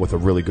couple that with a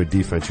really good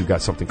defense, you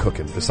got something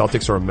cooking. The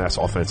Celtics are a mess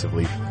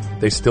offensively.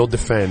 They still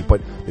defend,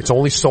 but it's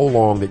only so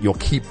long that you'll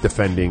keep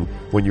defending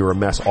when you're a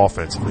mess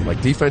offensively.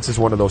 Like, defense is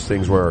one of those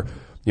things where,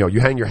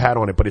 you hang your hat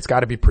on it, but it's got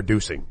to be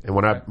producing. And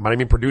when I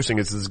mean producing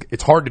is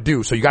it's hard to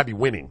do, so you got to be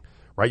winning,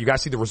 right? You got to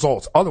see the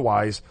results.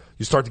 Otherwise,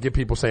 you start to get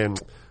people saying,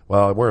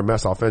 well, we're a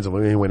mess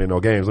offensively. We ain't winning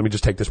no games. Let me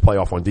just take this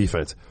playoff on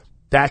defense.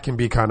 That can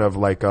be kind of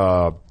like,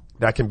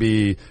 that can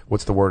be,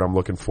 what's the word I'm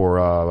looking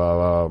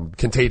for,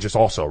 contagious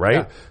also, right?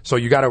 Yeah. So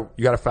you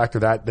gotta factor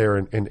that there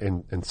in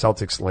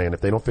Celtics land.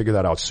 If they don't figure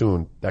that out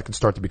soon, that could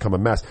start to become a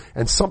mess.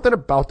 And something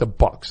about the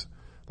Bucks,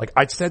 like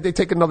I said, they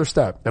take another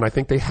step, and I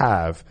think they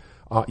have.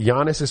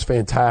 Giannis is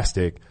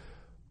fantastic,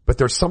 but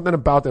there's something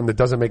about them that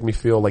doesn't make me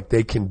feel like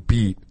they can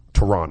beat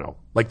Toronto.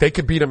 Like, they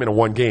could beat them in a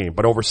 1 game,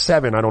 but over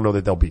 7, I don't know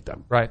that they'll beat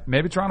them. Right.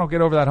 Maybe Toronto will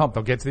get over that hump.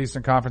 They'll get to the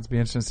Eastern Conference. Be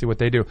interesting to see what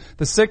they do.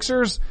 The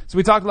Sixers, so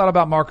we talked a lot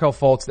about Markelle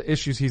Fultz, the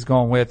issues he's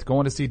going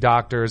to see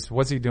doctors.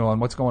 What's he doing?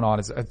 What's going on?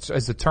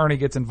 His attorney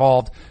gets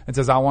involved and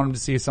says, I want him to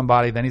see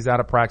somebody. Then he's out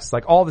of practice.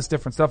 Like, all this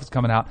different stuff is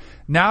coming out.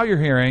 Now you're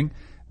hearing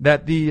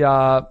that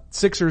the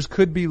Sixers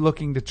could be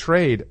looking to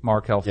trade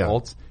Markelle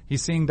Fultz.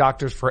 He's seeing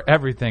doctors for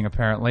everything,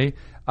 apparently.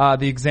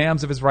 The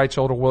exams of his right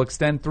shoulder will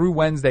extend through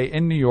Wednesday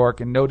in New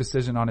York, and no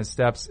decision on his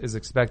steps is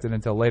expected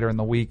until later in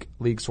the week,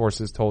 league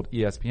sources told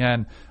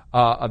ESPN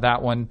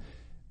that one.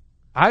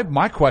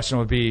 My question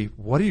would be,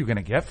 what are you going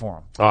to get for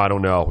him? Oh, I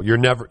don't know. You're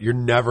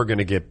never going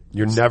to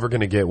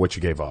get what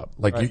you gave up.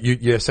 Like, right.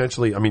 you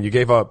essentially, you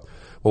gave up,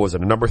 what was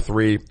it, a number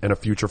 3 and a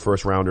future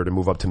first rounder to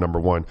move up to number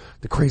 1.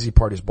 The crazy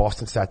part is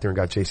Boston sat there and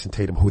got Jason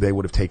Tatum, who they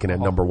would have taken at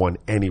number 1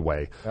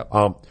 anyway. Yep.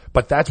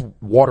 But that's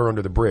water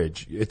under the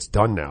bridge. It's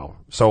done now.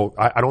 So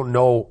I don't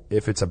know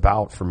if it's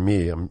about, for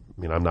me, I'm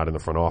not in the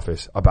front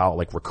office, about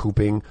like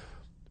recouping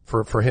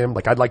for him.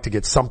 Like, I'd like to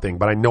get something,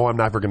 but I know I'm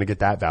never going to get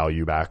that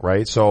value back,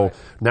 right? So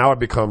now it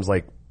becomes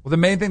like, well, the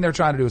main thing they're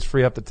trying to do is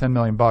free up the $10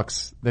 million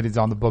that he's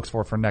on the books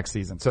for next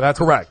season. So that's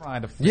correct.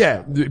 What they're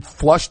trying to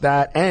flush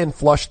that and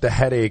flush the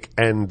headache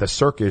and the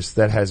circus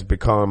that has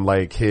become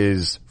like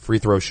his free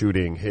throw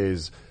shooting,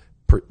 his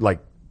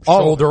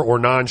shoulder or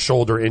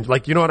non-shoulder,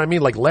 you know what I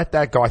mean? Like, let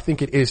that go. I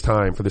think it is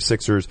time for the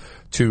Sixers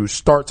to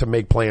start to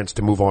make plans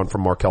to move on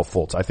from Markelle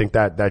Fultz. I think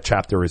that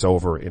chapter is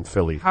over in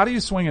Philly. How do you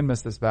swing and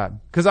miss this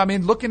bad? Because,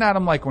 looking at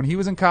him, like, when he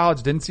was in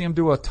college, didn't see him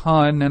do a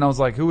ton, and I was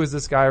like, who is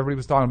this guy? Everybody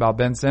was talking about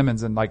Ben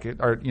Simmons, and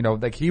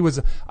he was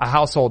a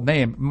household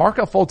name.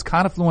 Markelle Fultz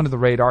kind of flew under the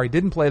radar. He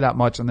didn't play that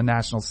much on the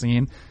national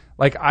scene.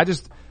 Like,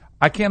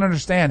 I can't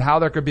understand how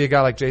there could be a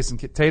guy like Jason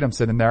Tatum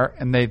sitting there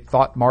and they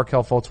thought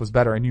Markelle Fultz was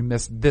better and you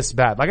missed this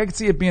bad. Like, I could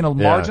see it being a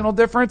marginal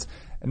difference,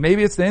 and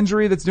maybe it's the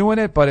injury that's doing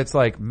it, but it's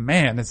like,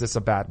 man, is this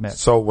a bad miss?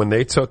 So when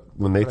they took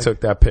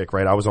that pick,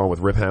 right, I was on with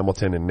Rip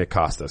Hamilton and Nick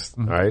Costas,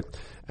 right?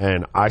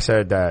 And I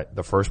said that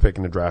the first pick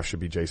in the draft should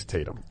be Jason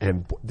Tatum.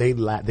 And they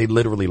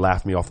literally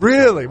laughed me off.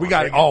 Really? We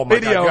got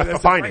video.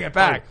 God, bring it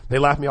back. They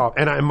laughed me off.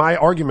 And my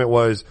argument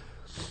was,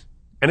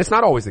 and it's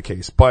not always the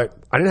case, but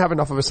I didn't have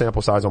enough of a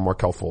sample size on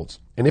Markelle Fultz.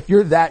 And if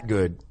you're that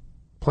good,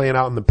 playing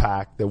out in the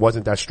pack that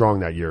wasn't that strong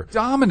that year,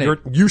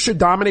 you should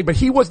dominate, but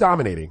he was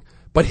dominating.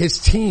 But his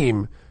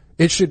team,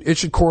 it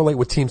should correlate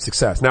with team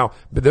success. Now,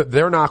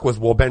 their knock was,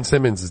 well, Ben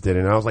Simmons did it.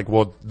 And I was like,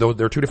 well,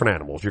 they're 2 different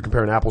animals. You're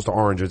comparing apples to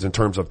oranges in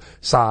terms of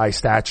size,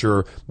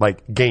 stature,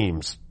 like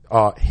games.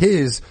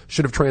 His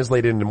should have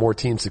translated into more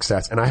team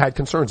success. And I had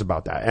concerns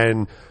about that.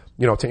 And,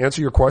 to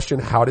answer your question,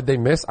 how did they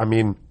miss?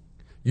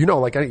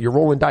 Like, you're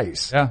rolling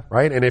dice,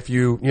 right? And if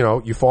you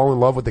fall in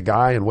love with the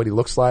guy and what he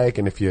looks like,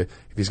 and if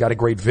he's got a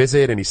great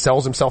visit and he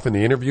sells himself in the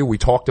interview, we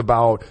talked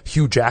about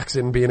Hugh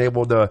Jackson being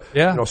able to,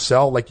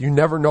 sell. Like, you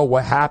never know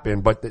what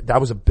happened, but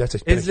that's a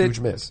huge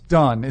miss.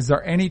 Done. Is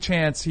there any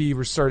chance he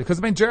resurged?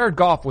 Because Jared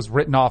Goff was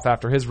written off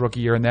after his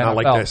rookie year in the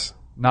NFL.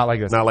 Not like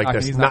this.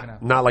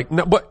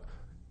 But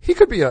he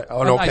could be an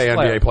okay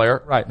NBA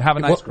player, right? Have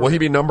a nice. Will he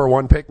be number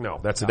 1 pick? No,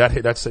 that's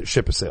a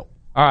ship has sailed.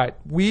 All right.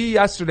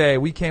 Yesterday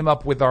we came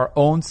up with our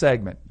own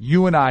segment.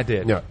 You and I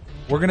did. Yeah.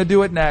 We're going to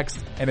do it next,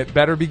 and it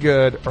better be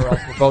good or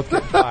else we're both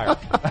getting fired.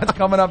 That's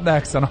coming up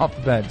next on Off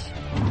the Bench.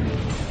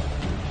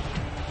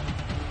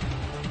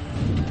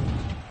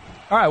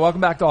 All right,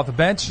 welcome back to Off the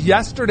Bench.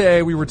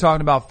 Yesterday, we were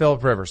talking about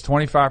Phillip Rivers.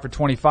 25 for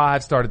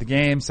 25, started the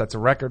game, sets a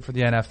record for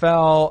the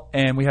NFL,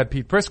 and we had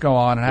Pete Prisco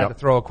on, and I had to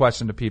throw a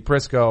question to Pete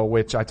Prisco,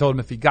 which I told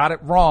him if he got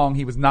it wrong,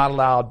 he was not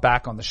allowed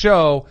back on the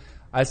show.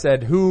 I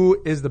said,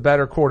 who is the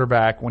better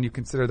quarterback when you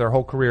consider their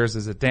whole careers?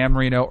 Is it Dan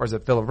Marino or is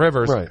it Phillip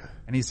Rivers? Right.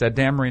 And he said,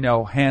 Dan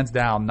Marino, hands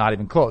down, not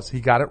even close.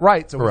 He got it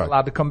right, so he's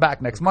allowed to come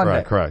back next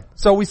Monday. Correct.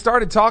 So we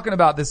started talking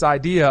about this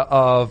idea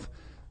of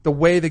the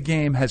way the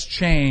game has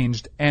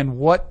changed and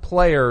what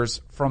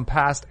players from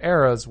past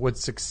eras would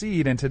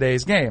succeed in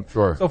today's game.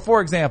 Sure. So,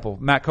 for example,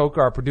 Matt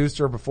Coker, our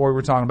producer, before we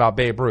were talking about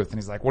Babe Ruth, and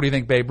he's like, what do you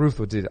think Babe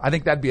Ruth would do? I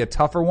think that'd be a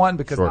tougher one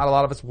because not a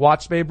lot of us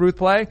watched Babe Ruth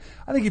play.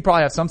 I think he'd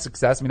probably have some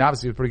success. I mean,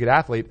 obviously he's a pretty good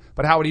athlete,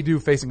 but how would he do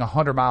facing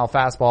 100-mile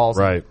fastballs?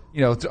 Right.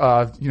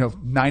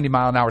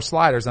 90-mile-an-hour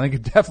sliders? I think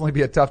it'd definitely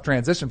be a tough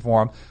transition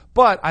for him.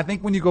 But I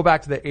think when you go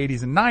back to the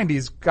 80s and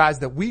 90s, guys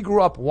that we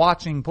grew up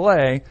watching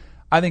play,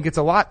 I think it's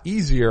a lot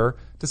easier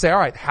to say, all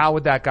right, how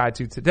would that guy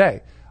do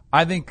today?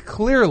 I think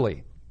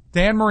clearly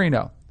Dan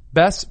Marino,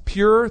 best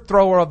pure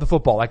thrower of the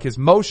football, like his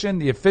motion,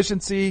 the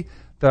efficiency,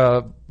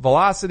 the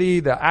velocity,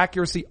 the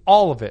accuracy,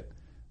 all of it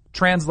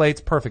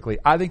translates perfectly.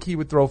 I think he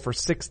would throw for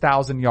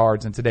 6,000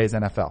 yards in today's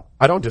NFL.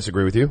 I don't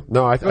disagree with you.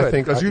 No, I think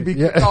because you'd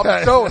be off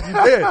the show if you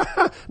did.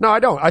 No, I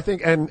don't. I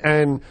think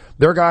and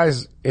there are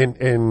guys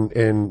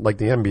in like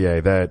the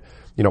NBA that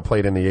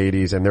played in the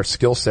 80s and their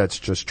skill sets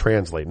just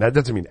translate. And that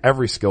doesn't mean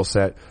every skill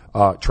set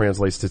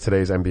translates to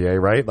today's NBA,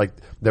 right? Like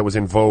that was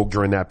in vogue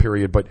during that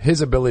period, but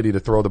his ability to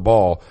throw the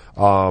ball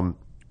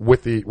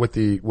with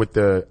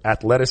the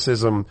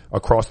athleticism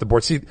across the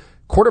board. See,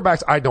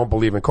 quarterbacks, I don't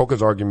believe in.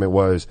 Coca's argument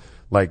was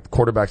like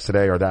quarterbacks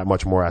today are that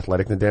much more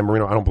athletic than Dan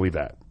Marino. I don't believe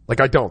that. Like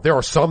I don't. There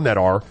are some that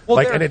are. Well,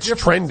 and it's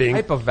trending.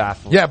 Type of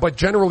athlete. Yeah, but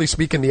generally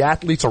speaking, the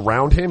athletes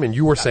around him, and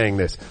you were saying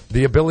this,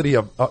 the ability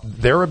of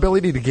their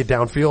ability to get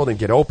downfield and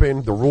get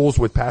open, the rules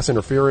with pass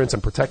interference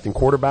and protecting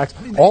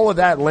quarterbacks, all of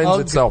that lends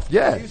itself.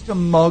 Yeah, they used to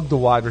mug the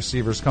wide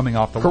receivers coming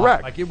off the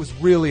line. Like it was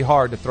really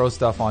hard to throw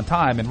stuff on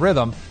time and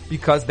rhythm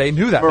because they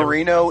knew that.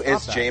 Marino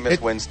is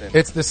Jameis Winston.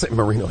 It's the same.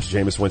 Marino is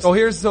Jameis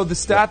Winston. So the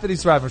stat that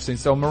he's referencing.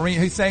 So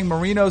he's saying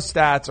Marino's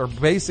stats are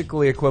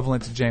basically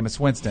equivalent to Jameis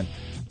Winston.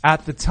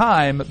 At the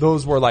time,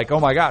 those were like, oh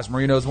my gosh,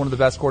 Marino is one of the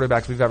best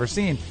quarterbacks we've ever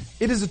seen.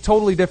 It is a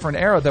totally different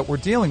era that we're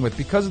dealing with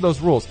because of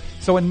those rules.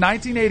 So in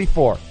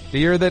 1984, the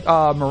year that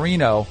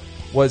Marino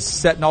was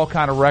setting all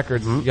kind of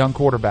records as a young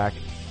quarterback,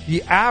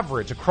 the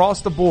average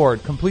across the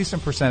board completion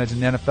percentage in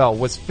the NFL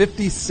was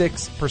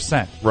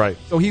 56%. Right.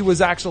 So he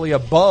was actually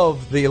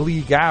above the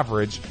league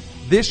average.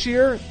 This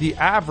year, the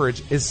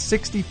average is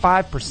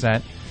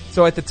 65%.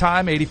 So at the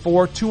time,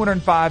 84,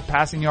 205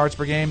 passing yards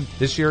per game.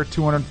 This year,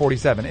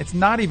 247. It's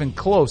not even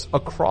close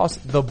across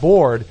the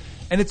board.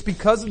 And it's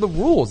because of the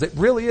rules. It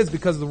really is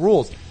because of the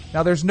rules.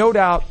 Now, there's no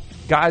doubt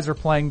guys are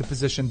playing the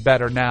position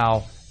better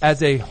now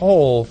as a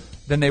whole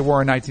than they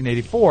were in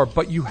 1984.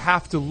 But you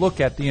have to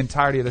look at the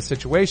entirety of the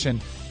situation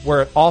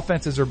where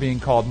offenses are being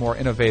called more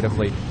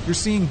innovatively. You're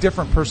seeing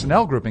different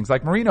personnel groupings.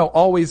 Like Marino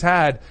always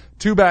had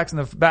two backs in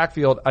the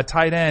backfield, a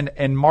tight end,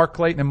 and Mark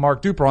Clayton and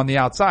Mark Duper on the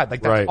outside.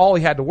 Like that's all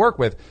he had to work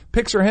with.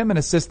 Picture him in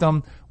a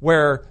system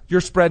where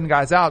you're spreading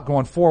guys out,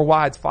 going 4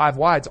 wides, 5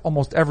 wides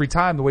almost every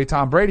time the way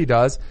Tom Brady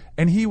does,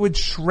 and he would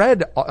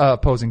shred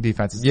opposing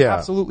defenses. Yeah.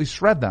 Absolutely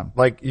shred them.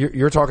 Like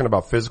you're talking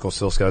about physical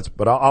skill sets,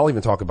 but I'll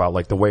even talk about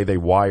like the way they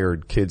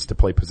wired kids to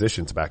play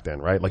positions back then,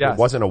 right? Like it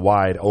wasn't a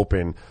wide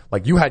open,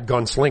 like you had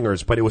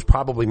gunslingers, but it was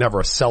probably never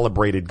a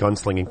celebrated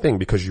gunslinging thing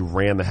because you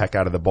ran the heck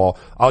out of the ball.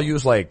 I'll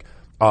use like,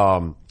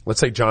 let's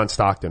say John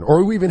Stockton,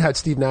 or we even had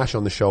Steve Nash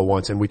on the show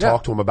once and we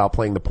talked to him about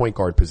playing the point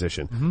guard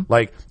position.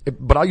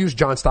 But I'll use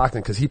John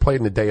Stockton because he played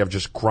in the day of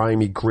just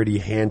grimy, gritty,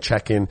 hand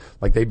checking,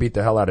 like they beat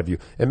the hell out of you.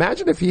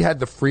 Imagine if he had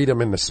the freedom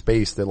and the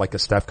space that like a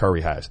Steph Curry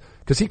has,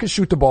 because he could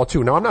shoot the ball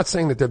too. Now I'm not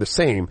saying that they're the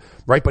same,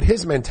 right? But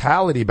his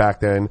mentality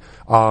back then,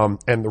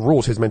 and the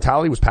rules, his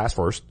mentality was pass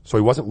first, so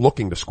he wasn't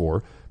looking to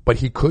score. But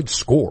he could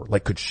score,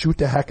 like could shoot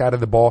the heck out of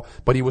the ball,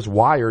 but he was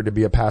wired to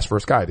be a pass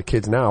first guy. The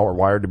kids now are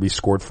wired to be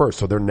scored first,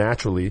 so they're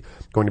naturally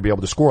going to be able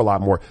to score a lot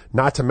more.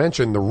 Not to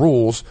mention the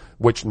rules,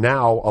 which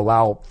now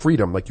allow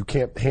freedom. Like you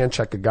can't hand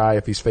check a guy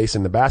if he's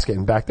facing the basket.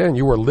 And back then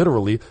you were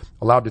literally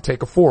allowed to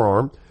take a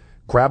forearm,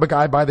 grab a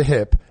guy by the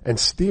hip, and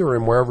steer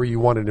him wherever you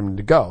wanted him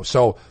to go.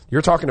 So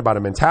you're talking about a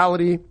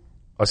mentality,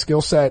 a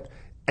skill set,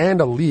 and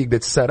a league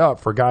that's set up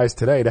for guys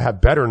today to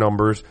have better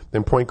numbers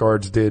than point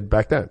guards did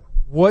back then.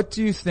 What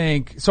do you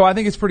think? So I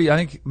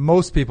think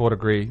most people would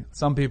agree.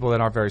 Some people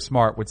that aren't very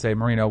smart would say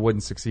Marino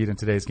wouldn't succeed in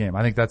today's game.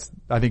 I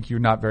think you're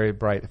not very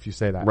bright if you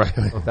say that. Right.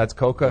 So if that's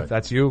Coca, if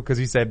that's you, because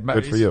he said,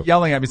 Good for he's you.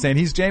 yelling at me saying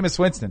he's Jameis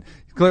Winston.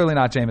 He's clearly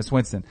not Jameis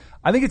Winston.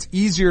 I think it's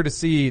easier to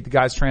see the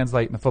guys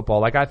translate in the football.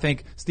 Like I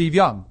think Steve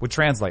Young would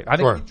translate. I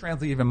think he'd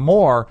translate even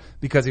more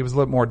because he was a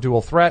little more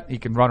dual threat. He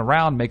can run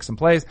around, make some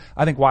plays.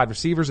 I think wide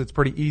receivers, it's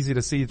pretty easy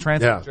to see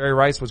translate. Yeah. Jerry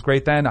Rice was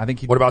great then. I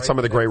think What about some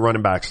of the great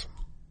running backs?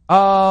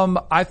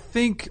 I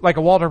think like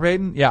a Walter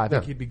Payton, I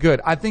think he'd be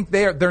good. I think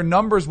their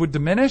numbers would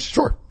diminish.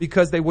 Sure.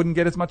 Because they wouldn't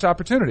get as much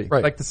opportunity.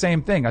 Right. Like the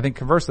same thing. I think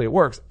conversely it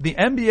works. The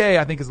NBA,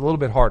 I think, is a little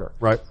bit harder.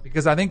 Right.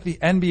 Because I think the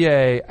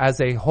NBA as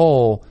a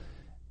whole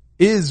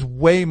is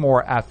way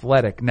more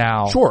athletic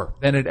now. Sure.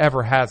 Than it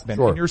ever has been.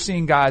 Sure. And you're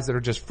seeing guys that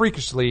are just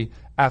freakishly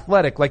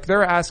athletic. Like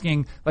they're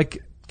asking,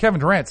 like Kevin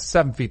Durant's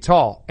 7 feet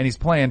tall and he's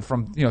playing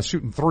from,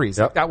 shooting threes.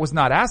 Yep. Like, that was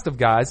not asked of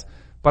guys.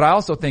 But I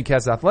also think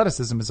his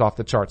athleticism is off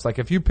the charts. Like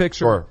if you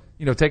picture,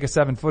 take a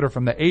 7-footer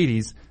from the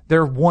 80s,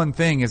 their one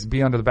thing is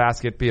be under the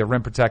basket, be a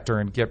rim protector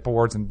and get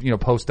boards and,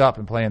 post up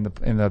and play in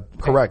the.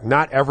 Correct.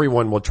 Not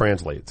everyone will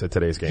translate to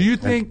today's game. Do you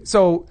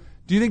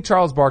think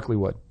Charles Barkley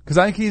would? Cause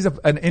I think he's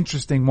an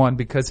interesting one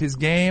because his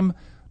game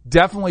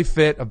definitely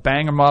fit a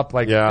bang 'em up,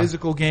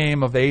 physical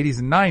game of the 80s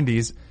and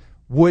 90s.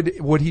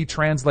 Would he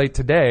translate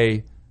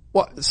today?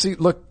 Well, see,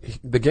 look,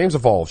 the game's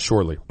evolved,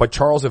 surely. But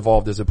Charles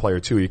evolved as a player,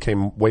 too. He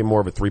became way more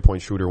of a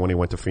three-point shooter when he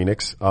went to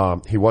Phoenix.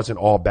 He wasn't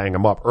all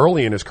bang-em-up.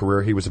 Early in his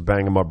career, he was a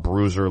bang-em-up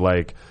bruiser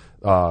like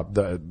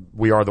the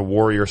We Are the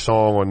Warrior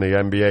song on the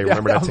NBA.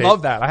 Remember that tape? I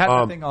love that. I had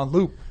that thing on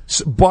loop.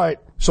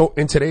 So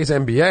in today's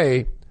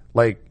NBA,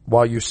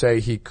 while you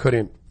say he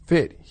couldn't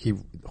fit,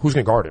 who's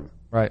going to guard him?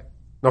 Right.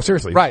 No,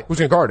 seriously. Right. Who's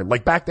going to guard him?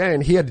 Like back then,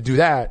 he had to do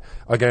that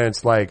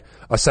against a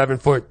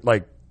 7-foot,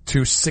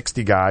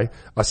 260 guy,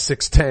 a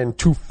 6'10",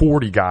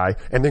 240 guy,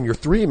 and then your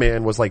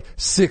 3-man was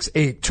 6'8",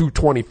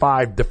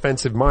 225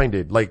 defensive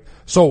minded.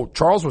 So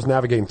Charles was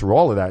navigating through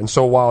all of that. And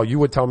so while you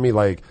would tell me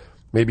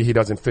maybe he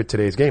doesn't fit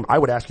today's game, I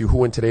would ask you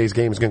who in today's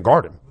game is going to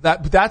guard him.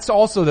 That's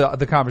also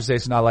the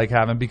conversation I like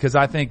having because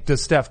I think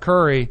does Steph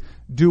Curry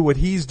do what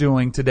he's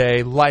doing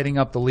today, lighting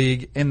up the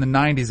league in the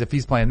 90s if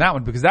he's playing that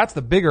one? Because that's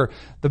the bigger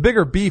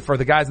beef are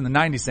the guys in the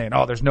 90s saying,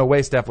 oh, there's no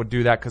way Steph would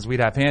do that because we'd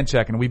have hand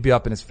check and we'd be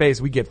up in his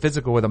face. We'd get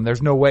physical with him.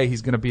 There's no way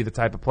he's going to be the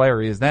type of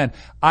player he is then.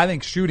 I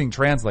think shooting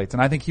translates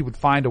and I think he would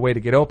find a way to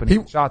get open and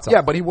get shots off.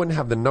 Yeah, but he wouldn't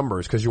have the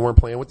numbers because you weren't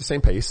playing with the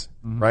same pace,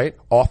 right?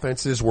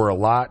 Offenses were a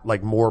lot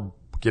more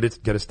get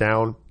us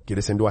down, get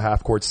us into a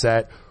half court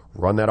set,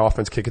 run that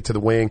offense, kick it to the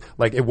wing.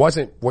 It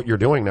wasn't what you're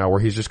doing now where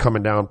he's just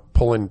coming down,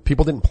 pulling.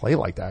 People didn't play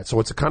like that.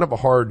 So it's kind of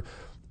hard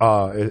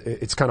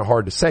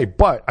to say.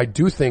 But I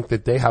do think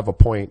that they have a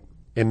point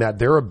in that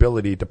their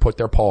ability to put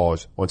their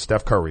paws on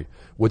Steph Curry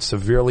would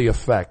severely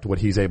affect what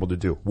he's able to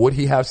do. Would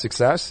he have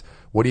success?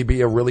 Would he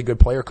be a really good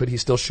player? Could he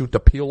still shoot the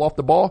peel off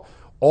the ball?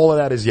 All of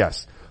that is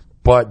yes.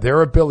 But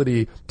their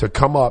ability to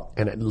come up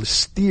and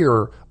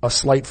steer a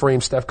slight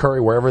frame Steph Curry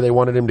wherever they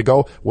wanted him to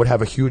go would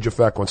have a huge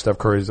effect on Steph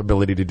Curry's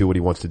ability to do what he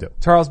wants to do.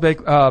 Charles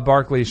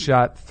Barkley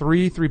shot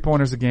 3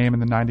 3-pointers a game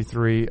in the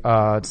 93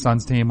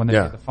 Suns team when they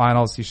made the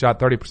finals. He shot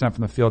 30%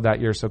 from the field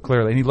that year, so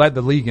clearly. And he led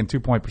the league in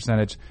 2-point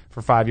percentage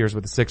for 5 years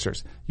with the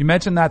Sixers. You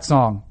mentioned that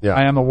song,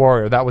 I Am a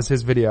Warrior. That was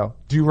his video.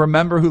 Do you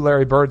remember who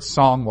Larry Bird's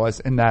song was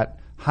in that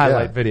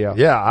highlight video?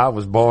 Yeah, I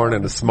was born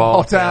in a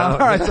small town. All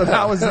right, so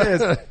that was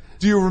his.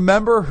 Do you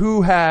remember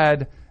who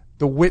had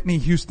the Whitney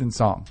Houston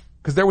song?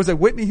 Because there was a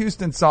Whitney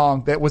Houston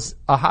song that was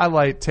a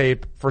highlight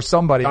tape for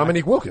somebody.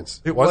 Dominique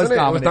Wilkins. It was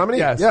Dominique. It was Dominique?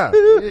 Yes.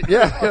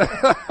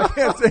 Yeah. I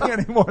can't sing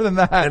any more than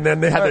that. And then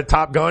they had the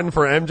Top Gun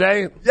for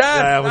MJ?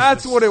 Yes,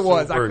 that's what it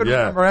was. I couldn't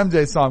remember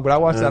MJ's song, but I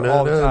watched that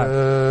all the time.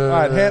 All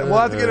right, we'll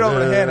have to get it over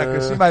to Hannah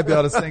because she might be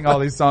able to sing all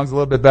these songs a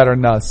little bit better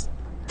than us.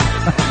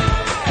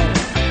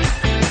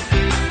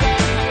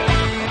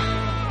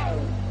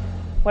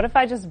 What if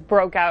I just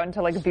broke out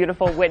into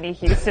beautiful Whitney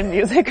Houston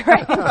music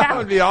right now? That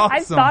would be awesome.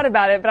 I thought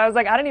about it, but I was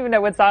like, I don't even know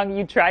what song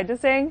you tried to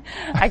sing.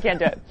 I can't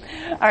do it.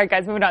 All right,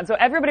 guys, moving on. So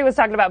everybody was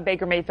talking about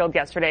Baker Mayfield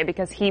yesterday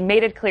because he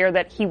made it clear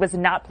that he was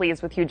not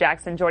pleased with Hugh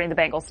Jackson joining the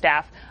Bengals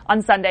staff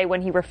on Sunday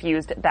when he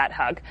refused that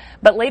hug.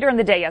 But later in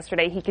the day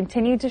yesterday, he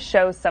continued to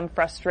show some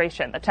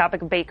frustration. The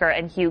topic of Baker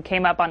and Hugh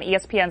came up on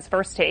ESPN's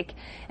First Take,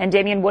 and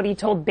Damian Woody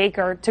told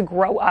Baker to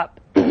grow up.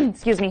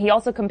 Excuse me. He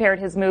also compared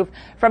his move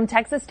from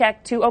Texas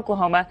Tech to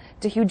Oklahoma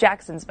to Hugh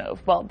Jackson's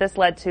move. Well, this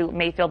led to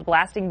Mayfield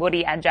blasting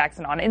Woody and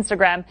Jackson on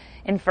Instagram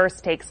in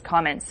First Take's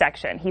comment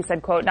section. He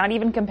said, quote, "Not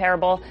even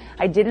comparable.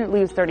 I didn't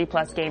lose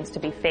 30-plus games to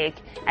be fake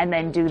and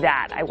then do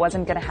that. I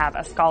wasn't going to have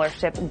a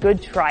scholarship.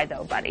 Good try,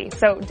 though, buddy."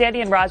 So,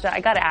 Danny and Raja, I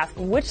got to ask,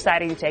 which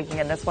side are you taking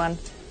in this one?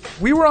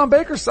 We were on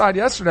Baker's side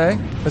yesterday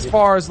as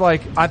far as I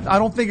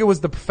don't think it was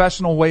the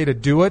professional way to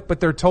do it, but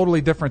they're totally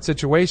different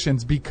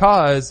situations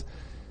because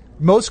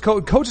most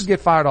coaches get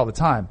fired all the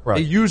time. Right.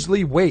 They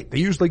usually wait. They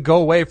usually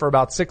go away for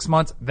about 6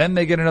 months, then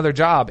they get another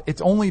job.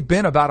 It's only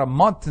been about a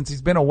month since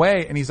he's been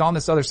away, and he's on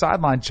this other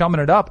sideline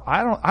chumming it up.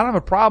 I don't have a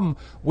problem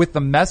with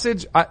the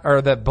message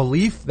or the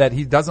belief that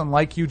he doesn't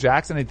like Hugh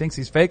Jackson and he thinks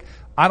he's fake.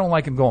 I don't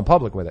like him going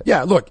public with it.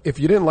 Yeah, look, if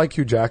you didn't like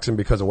Hugh Jackson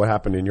because of what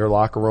happened in your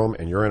locker room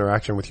and your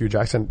interaction with Hugh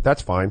Jackson,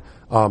 that's fine.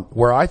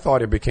 Where I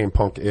thought it became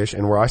punk-ish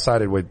and where I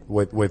sided with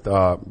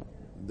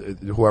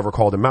whoever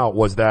called him out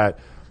was that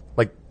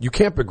you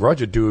can't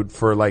begrudge a dude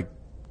for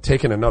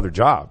taking another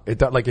job.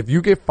 If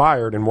you get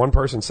fired and one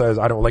person says,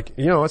 I don't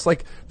it's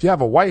like if you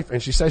have a wife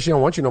and she says she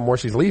don't want you no more,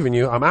 she's leaving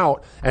you, I'm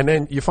out, and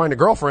then you find a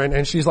girlfriend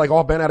and she's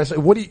all bent out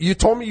of, you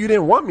told me you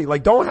didn't want me.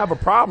 Don't have a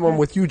problem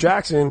with Hugh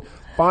Jackson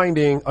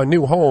finding a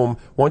new home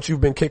once you've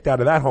been kicked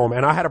out of that home.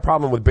 And I had a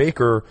problem with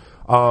Baker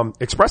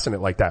expressing it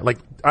like that. Like,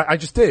 I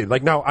just did.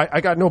 Like, no, I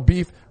got no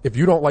beef if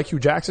you don't like Hugh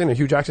Jackson and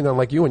Hugh Jackson doesn't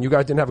like you and you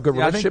guys didn't have a good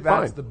relationship. I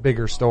think that's the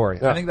bigger story.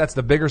 Yeah. I think that's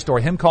the bigger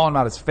story. Him calling him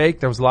out as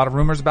fake. There was a lot of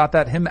rumors about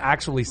that. Him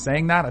actually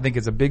saying that, I think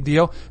is a big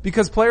deal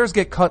because players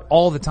get cut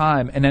all the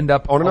time and end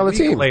up on another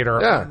team later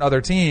on another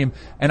team.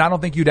 And I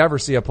don't think you'd ever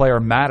see a player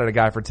mad at a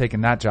guy for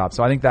taking that job.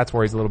 So I think that's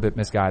where he's a little bit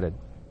misguided.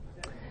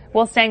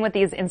 Well, staying with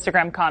these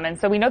Instagram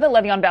comments. So we know that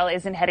Le'Veon Bell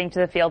isn't heading to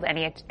the field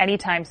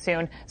anytime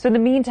soon. So in the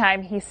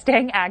meantime, he's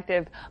staying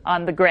active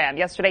on the gram.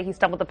 Yesterday, he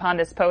stumbled upon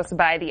this post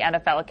by the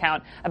NFL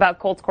account about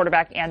Colts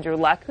quarterback Andrew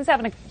Luck, who's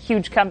having a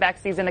huge comeback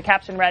season. The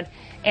caption read,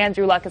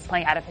 "Andrew Luck is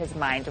playing out of his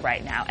mind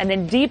right now." And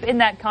then deep in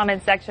that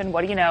comment section,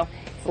 what do you know?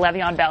 It's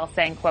Le'Veon Bell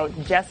saying, quote,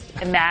 "Just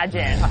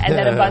imagine." And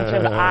then a bunch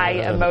of eye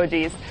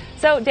emojis.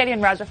 So, Danny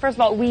and Raja, first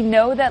of all, we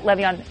know that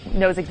Le'Veon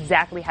knows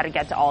exactly how to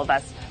get to all of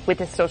us with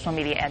his social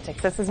media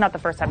antics. This is not the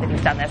first time that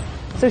he's done this.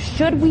 So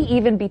should we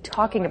even be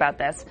talking about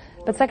this?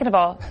 But second of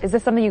all, is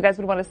this something you guys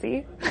would want to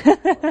see?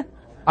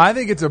 I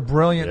think it's a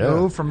brilliant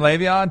move from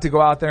Le'Veon to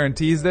go out there and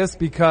tease this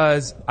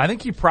because I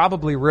think he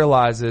probably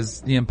realizes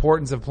the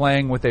importance of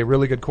playing with a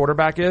really good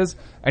quarterback is,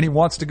 and he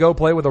wants to go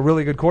play with a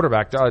really good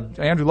quarterback.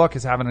 Andrew Luck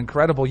is having an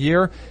incredible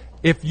year.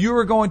 If you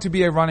are going to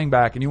be a running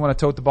back and you want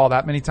to tote the ball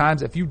that many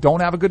times, if you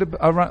don't have a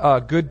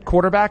good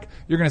quarterback,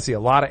 you're going to see a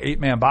lot of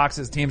 8-man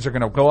boxes. Teams are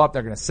going to go up.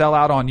 They're going to sell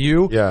out on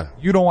you. Yeah.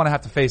 You don't want to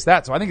have to face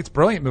that. So I think it's a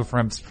brilliant move for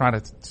him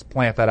trying to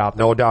plant that out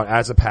there. No doubt.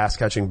 As a pass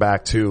catching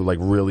back too, like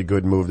really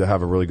good move to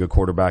have a really good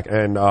quarterback.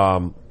 And,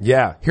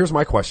 here's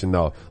my question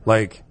though.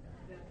 Like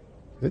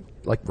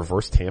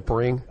reverse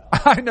tampering?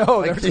 I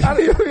know. There's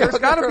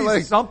gotta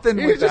be something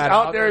with just that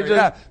out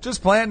there.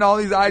 Just planting all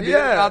these ideas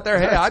out there.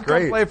 Hey, I'd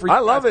come play for you. I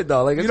love it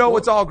though. Like, you know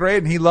what's all great,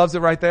 and he loves it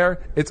right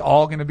there? It's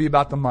all going to be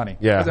about the money.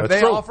 Yeah. Because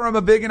if they offer him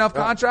a big enough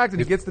contract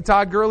and he gets the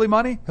Todd Gurley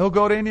money, he'll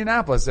go to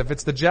Indianapolis. If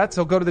it's the Jets,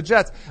 he'll go to the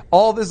Jets.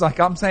 All this, like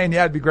I'm saying,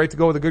 it'd be great to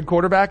go with a good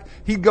quarterback.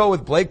 He'd go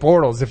with Blake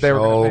Bortles if they were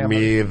going to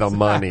pay him. Show me the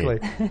money.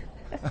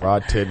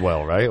 Rod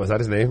Tidwell, right? Was that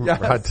his name?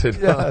 Yes, Rod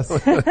Tidwell.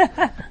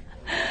 Yes.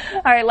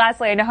 All right,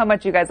 lastly, I know how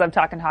much you guys love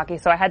talking hockey,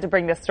 so I had to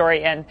bring this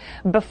story in.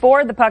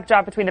 Before the puck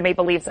drop between the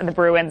Maple Leafs and the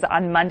Bruins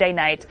on Monday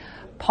night,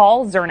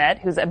 Paul Zernet,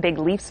 who's a big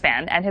Leafs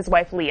fan, and his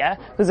wife Leah,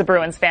 who's a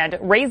Bruins fan,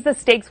 raised the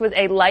stakes with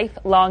a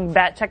lifelong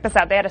bet. Check this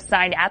out. They had a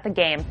sign at the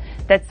game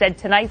that said,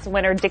 "Tonight's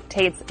winner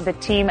dictates the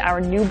team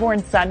our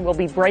newborn son will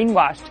be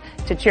brainwashed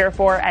to cheer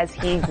for as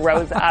he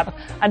grows up."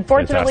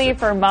 Unfortunately Fantastic.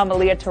 for Mama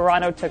Leah,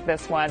 Toronto took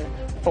this one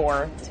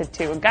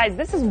 4-2. Guys,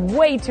 this is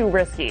way too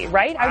risky,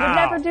 right? Wow. I would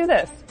never do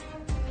this.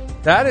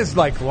 That is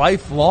like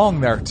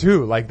lifelong there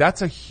too. Like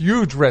that's a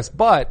huge risk.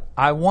 But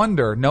I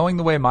wonder, knowing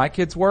the way my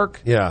kids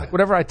work, like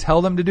whatever I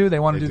tell them to do, they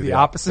want to do the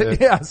opposite.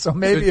 Yeah. So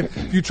maybe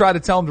if you try to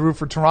tell them to root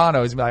for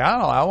Toronto, he's like, I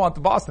don't know, I want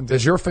the Boston team.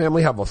 Does your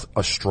family have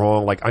a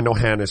strong, like I know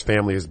Hannah's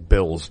family is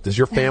Bills. Does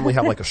your family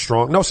have like a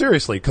strong, no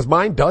seriously, cause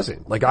mine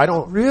doesn't. Like I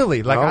don't.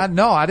 Really? Like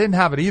I didn't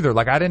have it either.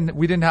 Like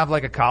we didn't have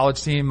like a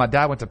college team. My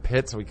dad went to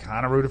Pitt, so we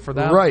kind of rooted for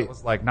them. Right. It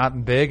was like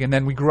not big. And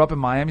then we grew up in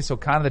Miami, so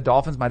kind of the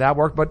Dolphins. My dad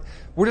worked, but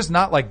we're just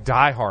not like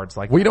diehards.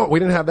 Like we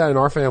didn't have that in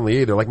our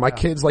family either. Like my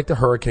kids like the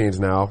Hurricanes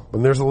now.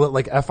 And there's a little,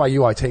 like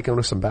FIU, I take them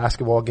to some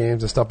basketball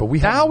games and stuff, but we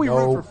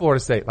root for Florida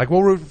State. Like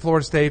we'll root for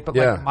Florida State, but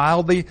like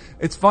mildly.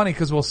 It's funny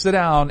because we'll sit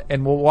down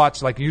and we'll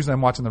watch, like usually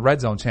I'm watching the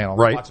Red Zone channel.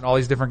 Right. I'm watching all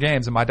these different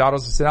games and my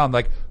daughters will sit down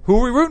like, who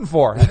are we rooting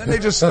for? And then they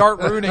just start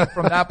rooting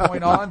from that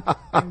point on.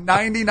 And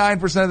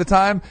 99% of the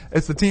time,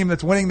 it's the team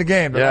that's winning the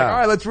game. They're like, all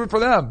right, let's root for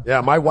them.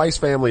 Yeah, my wife's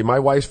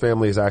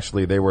family is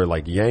actually, they were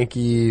like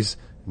Yankees,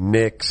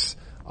 Knicks,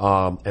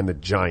 and the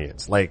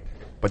Giants. Like,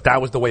 but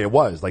that was the way it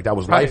was. Like that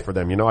was life for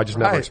them. You know, I just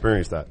never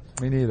experienced that.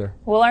 Me neither.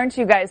 Well, aren't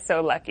you guys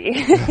so lucky?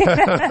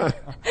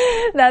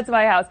 That's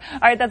my house. All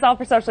right, that's all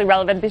for Socially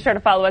Relevant. Be sure to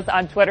follow us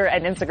on Twitter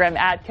and Instagram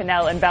at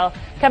Cannell and Bell.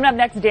 Coming up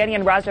next, Danny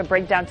and Raja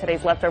break down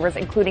today's leftovers,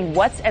 including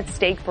what's at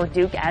stake for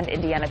Duke and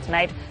Indiana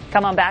tonight.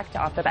 Come on back to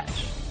Off the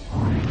Bench.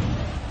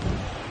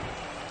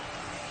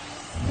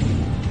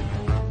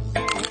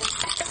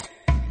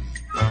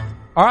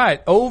 All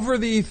right. Over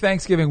the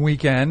Thanksgiving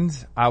weekend,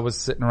 I was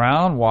sitting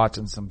around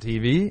watching some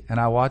TV and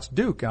I watched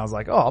Duke and I was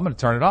like, oh, I'm going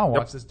to turn it on and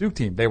watch this Duke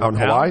team. They were out in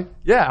Hawaii?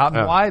 Yeah, out in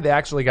Hawaii. They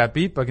actually got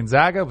beat by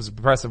Gonzaga. It was a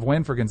impressive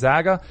win for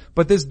Gonzaga.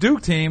 But this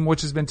Duke team,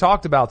 which has been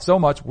talked about so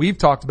much, we've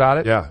talked about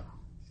it. Yeah.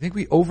 You think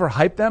we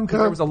overhyped them? Because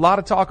there was a lot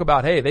of talk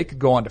about, hey, they could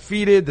go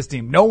undefeated. This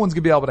team, no one's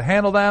going to be able to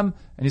handle them.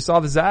 And you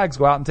saw the Zags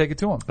go out and take it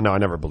to them. No, I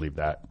never believed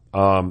that.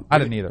 I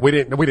didn't either. We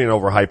didn't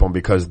overhype them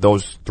because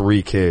those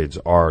three kids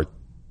are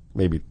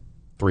maybe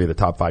 3 of the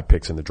top 5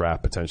 picks in the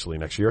draft potentially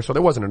next year. So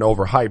there wasn't an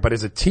overhype. But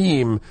as a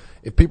team,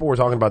 if people were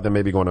talking about them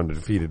maybe going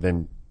undefeated,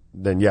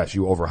 then yes,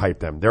 you overhype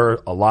them. There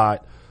are a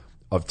lot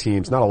of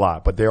teams, not a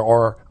lot, but there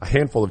are a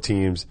handful of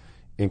teams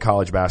in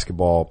college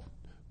basketball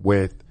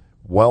with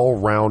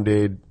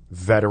well-rounded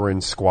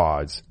veteran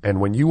squads. And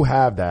when you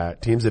have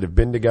that, teams that have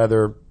been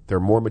together,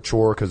 they're more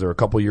mature because they're a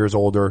couple years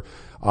older.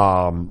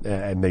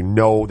 and they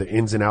know the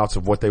ins and outs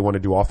of what they want to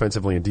do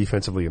offensively and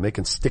defensively, and they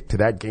can stick to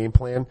that game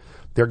plan,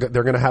 they're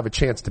going to have a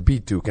chance to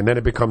beat Duke. And then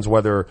it becomes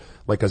whether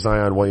like a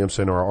Zion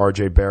Williamson or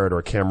RJ Barrett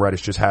or Cam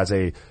Reddish just has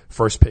a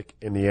first pick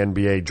in the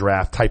NBA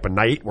draft type of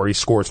night where he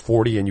scores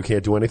 40 and you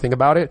can't do anything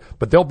about it.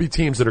 But there'll be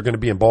teams that are going to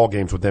be in ball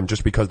games with them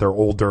just because they're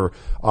older,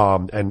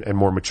 and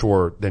more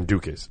mature than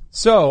Duke is.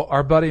 So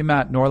our buddy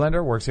Matt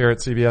Norlander works here at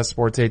CBS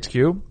Sports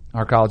HQ,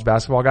 our college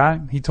basketball guy.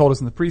 He told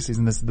us in the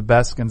preseason this is the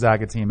best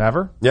Gonzaga team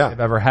ever. Yeah. They've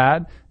ever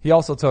had. He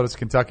also told us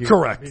Kentucky.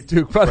 Correct.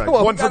 Duke. Correct.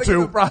 Well, 1 for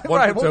 2.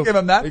 We'll give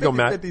him that.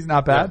 50-50's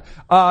not bad.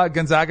 Yeah.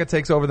 Gonzaga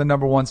takes over the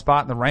number 1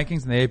 spot in the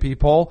rankings in the AP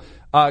poll.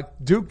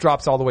 Duke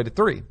drops all the way to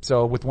 3.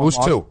 So with one Who's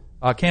loss, 2?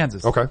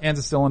 Kansas. Okay.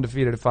 Kansas still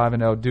undefeated at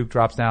 5-0. Duke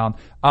drops down.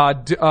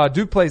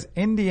 Duke plays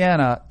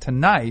Indiana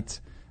tonight.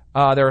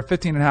 They're a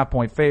 15.5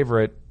 point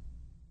favorite.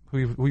 Who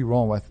you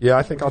rolling with? Yeah,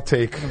 I think I'll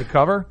take the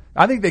cover.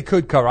 I think they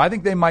could cover. I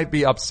think they might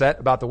be upset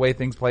about the way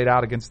things played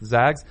out against the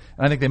Zags,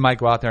 and I think they might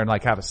go out there and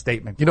like have a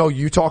statement. You know,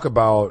 you talk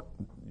about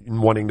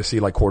wanting to see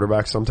like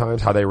quarterbacks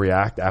sometimes how they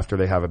react after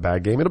they have a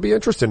bad game. It'll be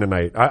interesting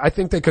tonight. I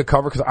think they could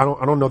cover because I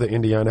don't know that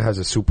Indiana has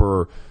a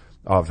super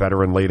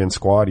veteran laden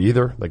squad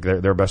either. Like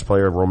their best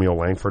player, Romeo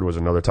Langford, was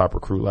another top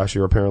recruit last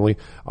year apparently.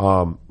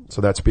 So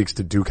that speaks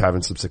to Duke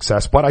having some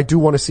success. But I do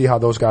want to see how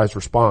those guys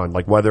respond.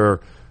 Like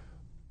whether,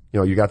 you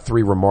know, you got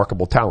 3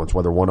 remarkable talents,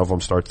 whether one of them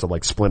starts to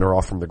like splinter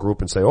off from the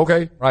group and say,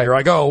 okay, right, here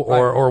I go,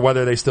 or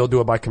whether they still do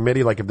it by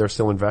committee, like if they're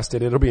still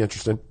invested, it'll be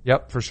interesting.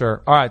 Yep, for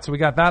sure. All right, so we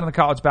got that on the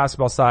college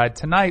basketball side.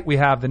 Tonight we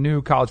have the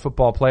new college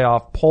football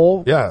playoff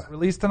poll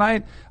released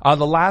tonight.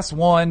 The last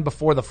one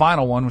before the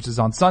final one, which is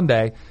on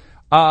Sunday.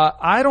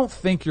 I don't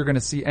think you're going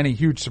to see any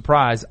huge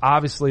surprise.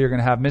 Obviously, you're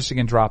going to have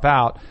Michigan drop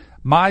out.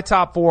 My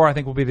top 4, I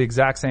think, will be the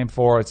exact same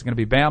 4. It's going to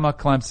be Bama,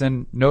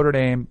 Clemson, Notre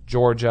Dame,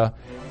 Georgia.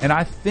 And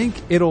I think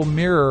it'll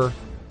mirror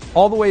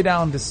all the way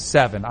down to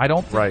 7. I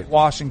don't think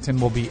Washington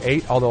will be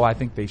 8, although I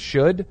think they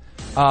should.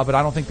 But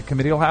I don't think the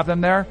committee will have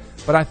them there.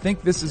 But I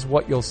think this is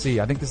what you'll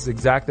see. I think this is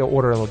exactly the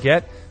order it'll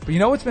get. But you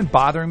know what's been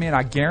bothering me, and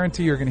I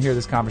guarantee you're going to hear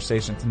this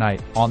conversation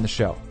tonight on the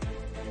show.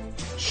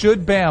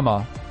 Should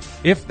Bama,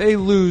 if they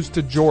lose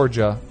to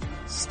Georgia,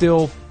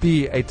 still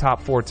be a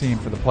top 4 team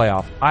for the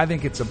playoff? I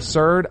think it's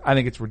absurd. I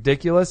think it's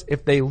ridiculous.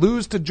 If they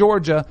lose to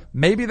Georgia,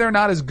 maybe they're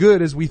not as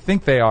good as we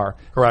think they are.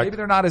 Correct. Maybe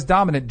they're not as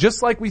dominant.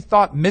 Just like we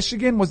thought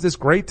Michigan was this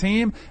great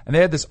team and they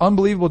had this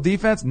unbelievable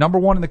defense, number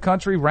 1 in the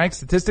country, ranked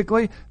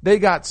statistically, they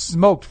got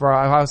smoked for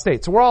Ohio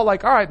State. So we're all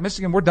like, all right,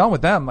 Michigan, we're done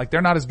with them. Like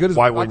they're not as good as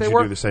we thought they were. Why wouldn't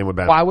you do the same with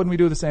Bama? Why wouldn't we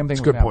do the same thing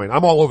with Bama? Good point.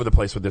 I'm all over the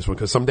place with this one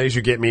because some days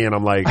you get me and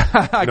I'm like,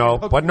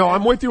 but no,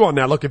 I'm with you on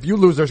that. Look, if you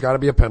lose, there's got to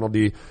be a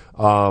penalty.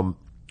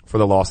 For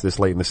the loss this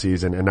late in the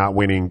season and not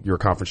winning your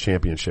conference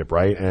championship,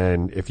 right?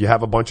 And if you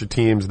have a bunch of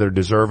teams that are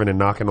deserving and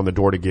knocking on the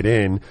door to get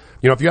in,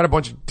 you know, if you had a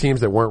bunch of teams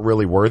that weren't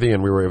really worthy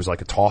and it was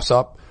like a toss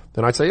up,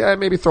 then I'd say, yeah,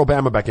 maybe throw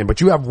Bama back in. But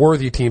you have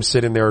worthy teams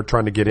sitting there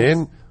trying to get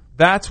in.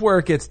 That's where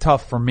it gets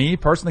tough for me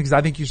personally because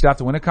I think you should have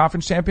to win a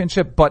conference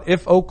championship. But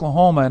if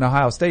Oklahoma and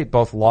Ohio State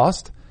both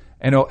lost,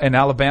 and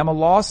Alabama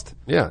lost,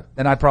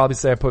 then I'd probably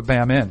say I put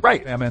Bama in.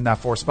 Right. Bama in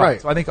that 4th spot.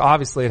 Right. So I think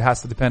obviously it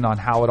has to depend on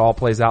how it all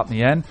plays out in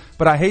the end.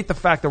 But I hate the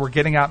fact that we're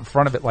getting out in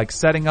front of it, like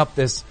setting up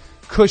this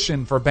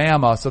cushion for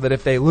Bama so that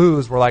if they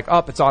lose, we're like,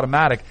 it's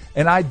automatic.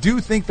 And I do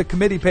think the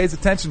committee pays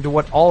attention to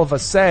what all of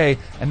us say,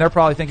 and they're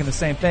probably thinking the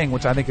same thing,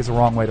 which I think is a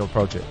wrong way to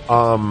approach it.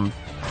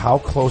 How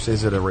close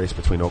is it a race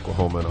between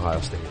Oklahoma and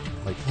Ohio State?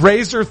 Like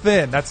razor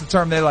thin. That's the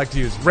term they like to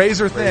use.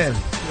 Razor thin.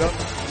 Yep.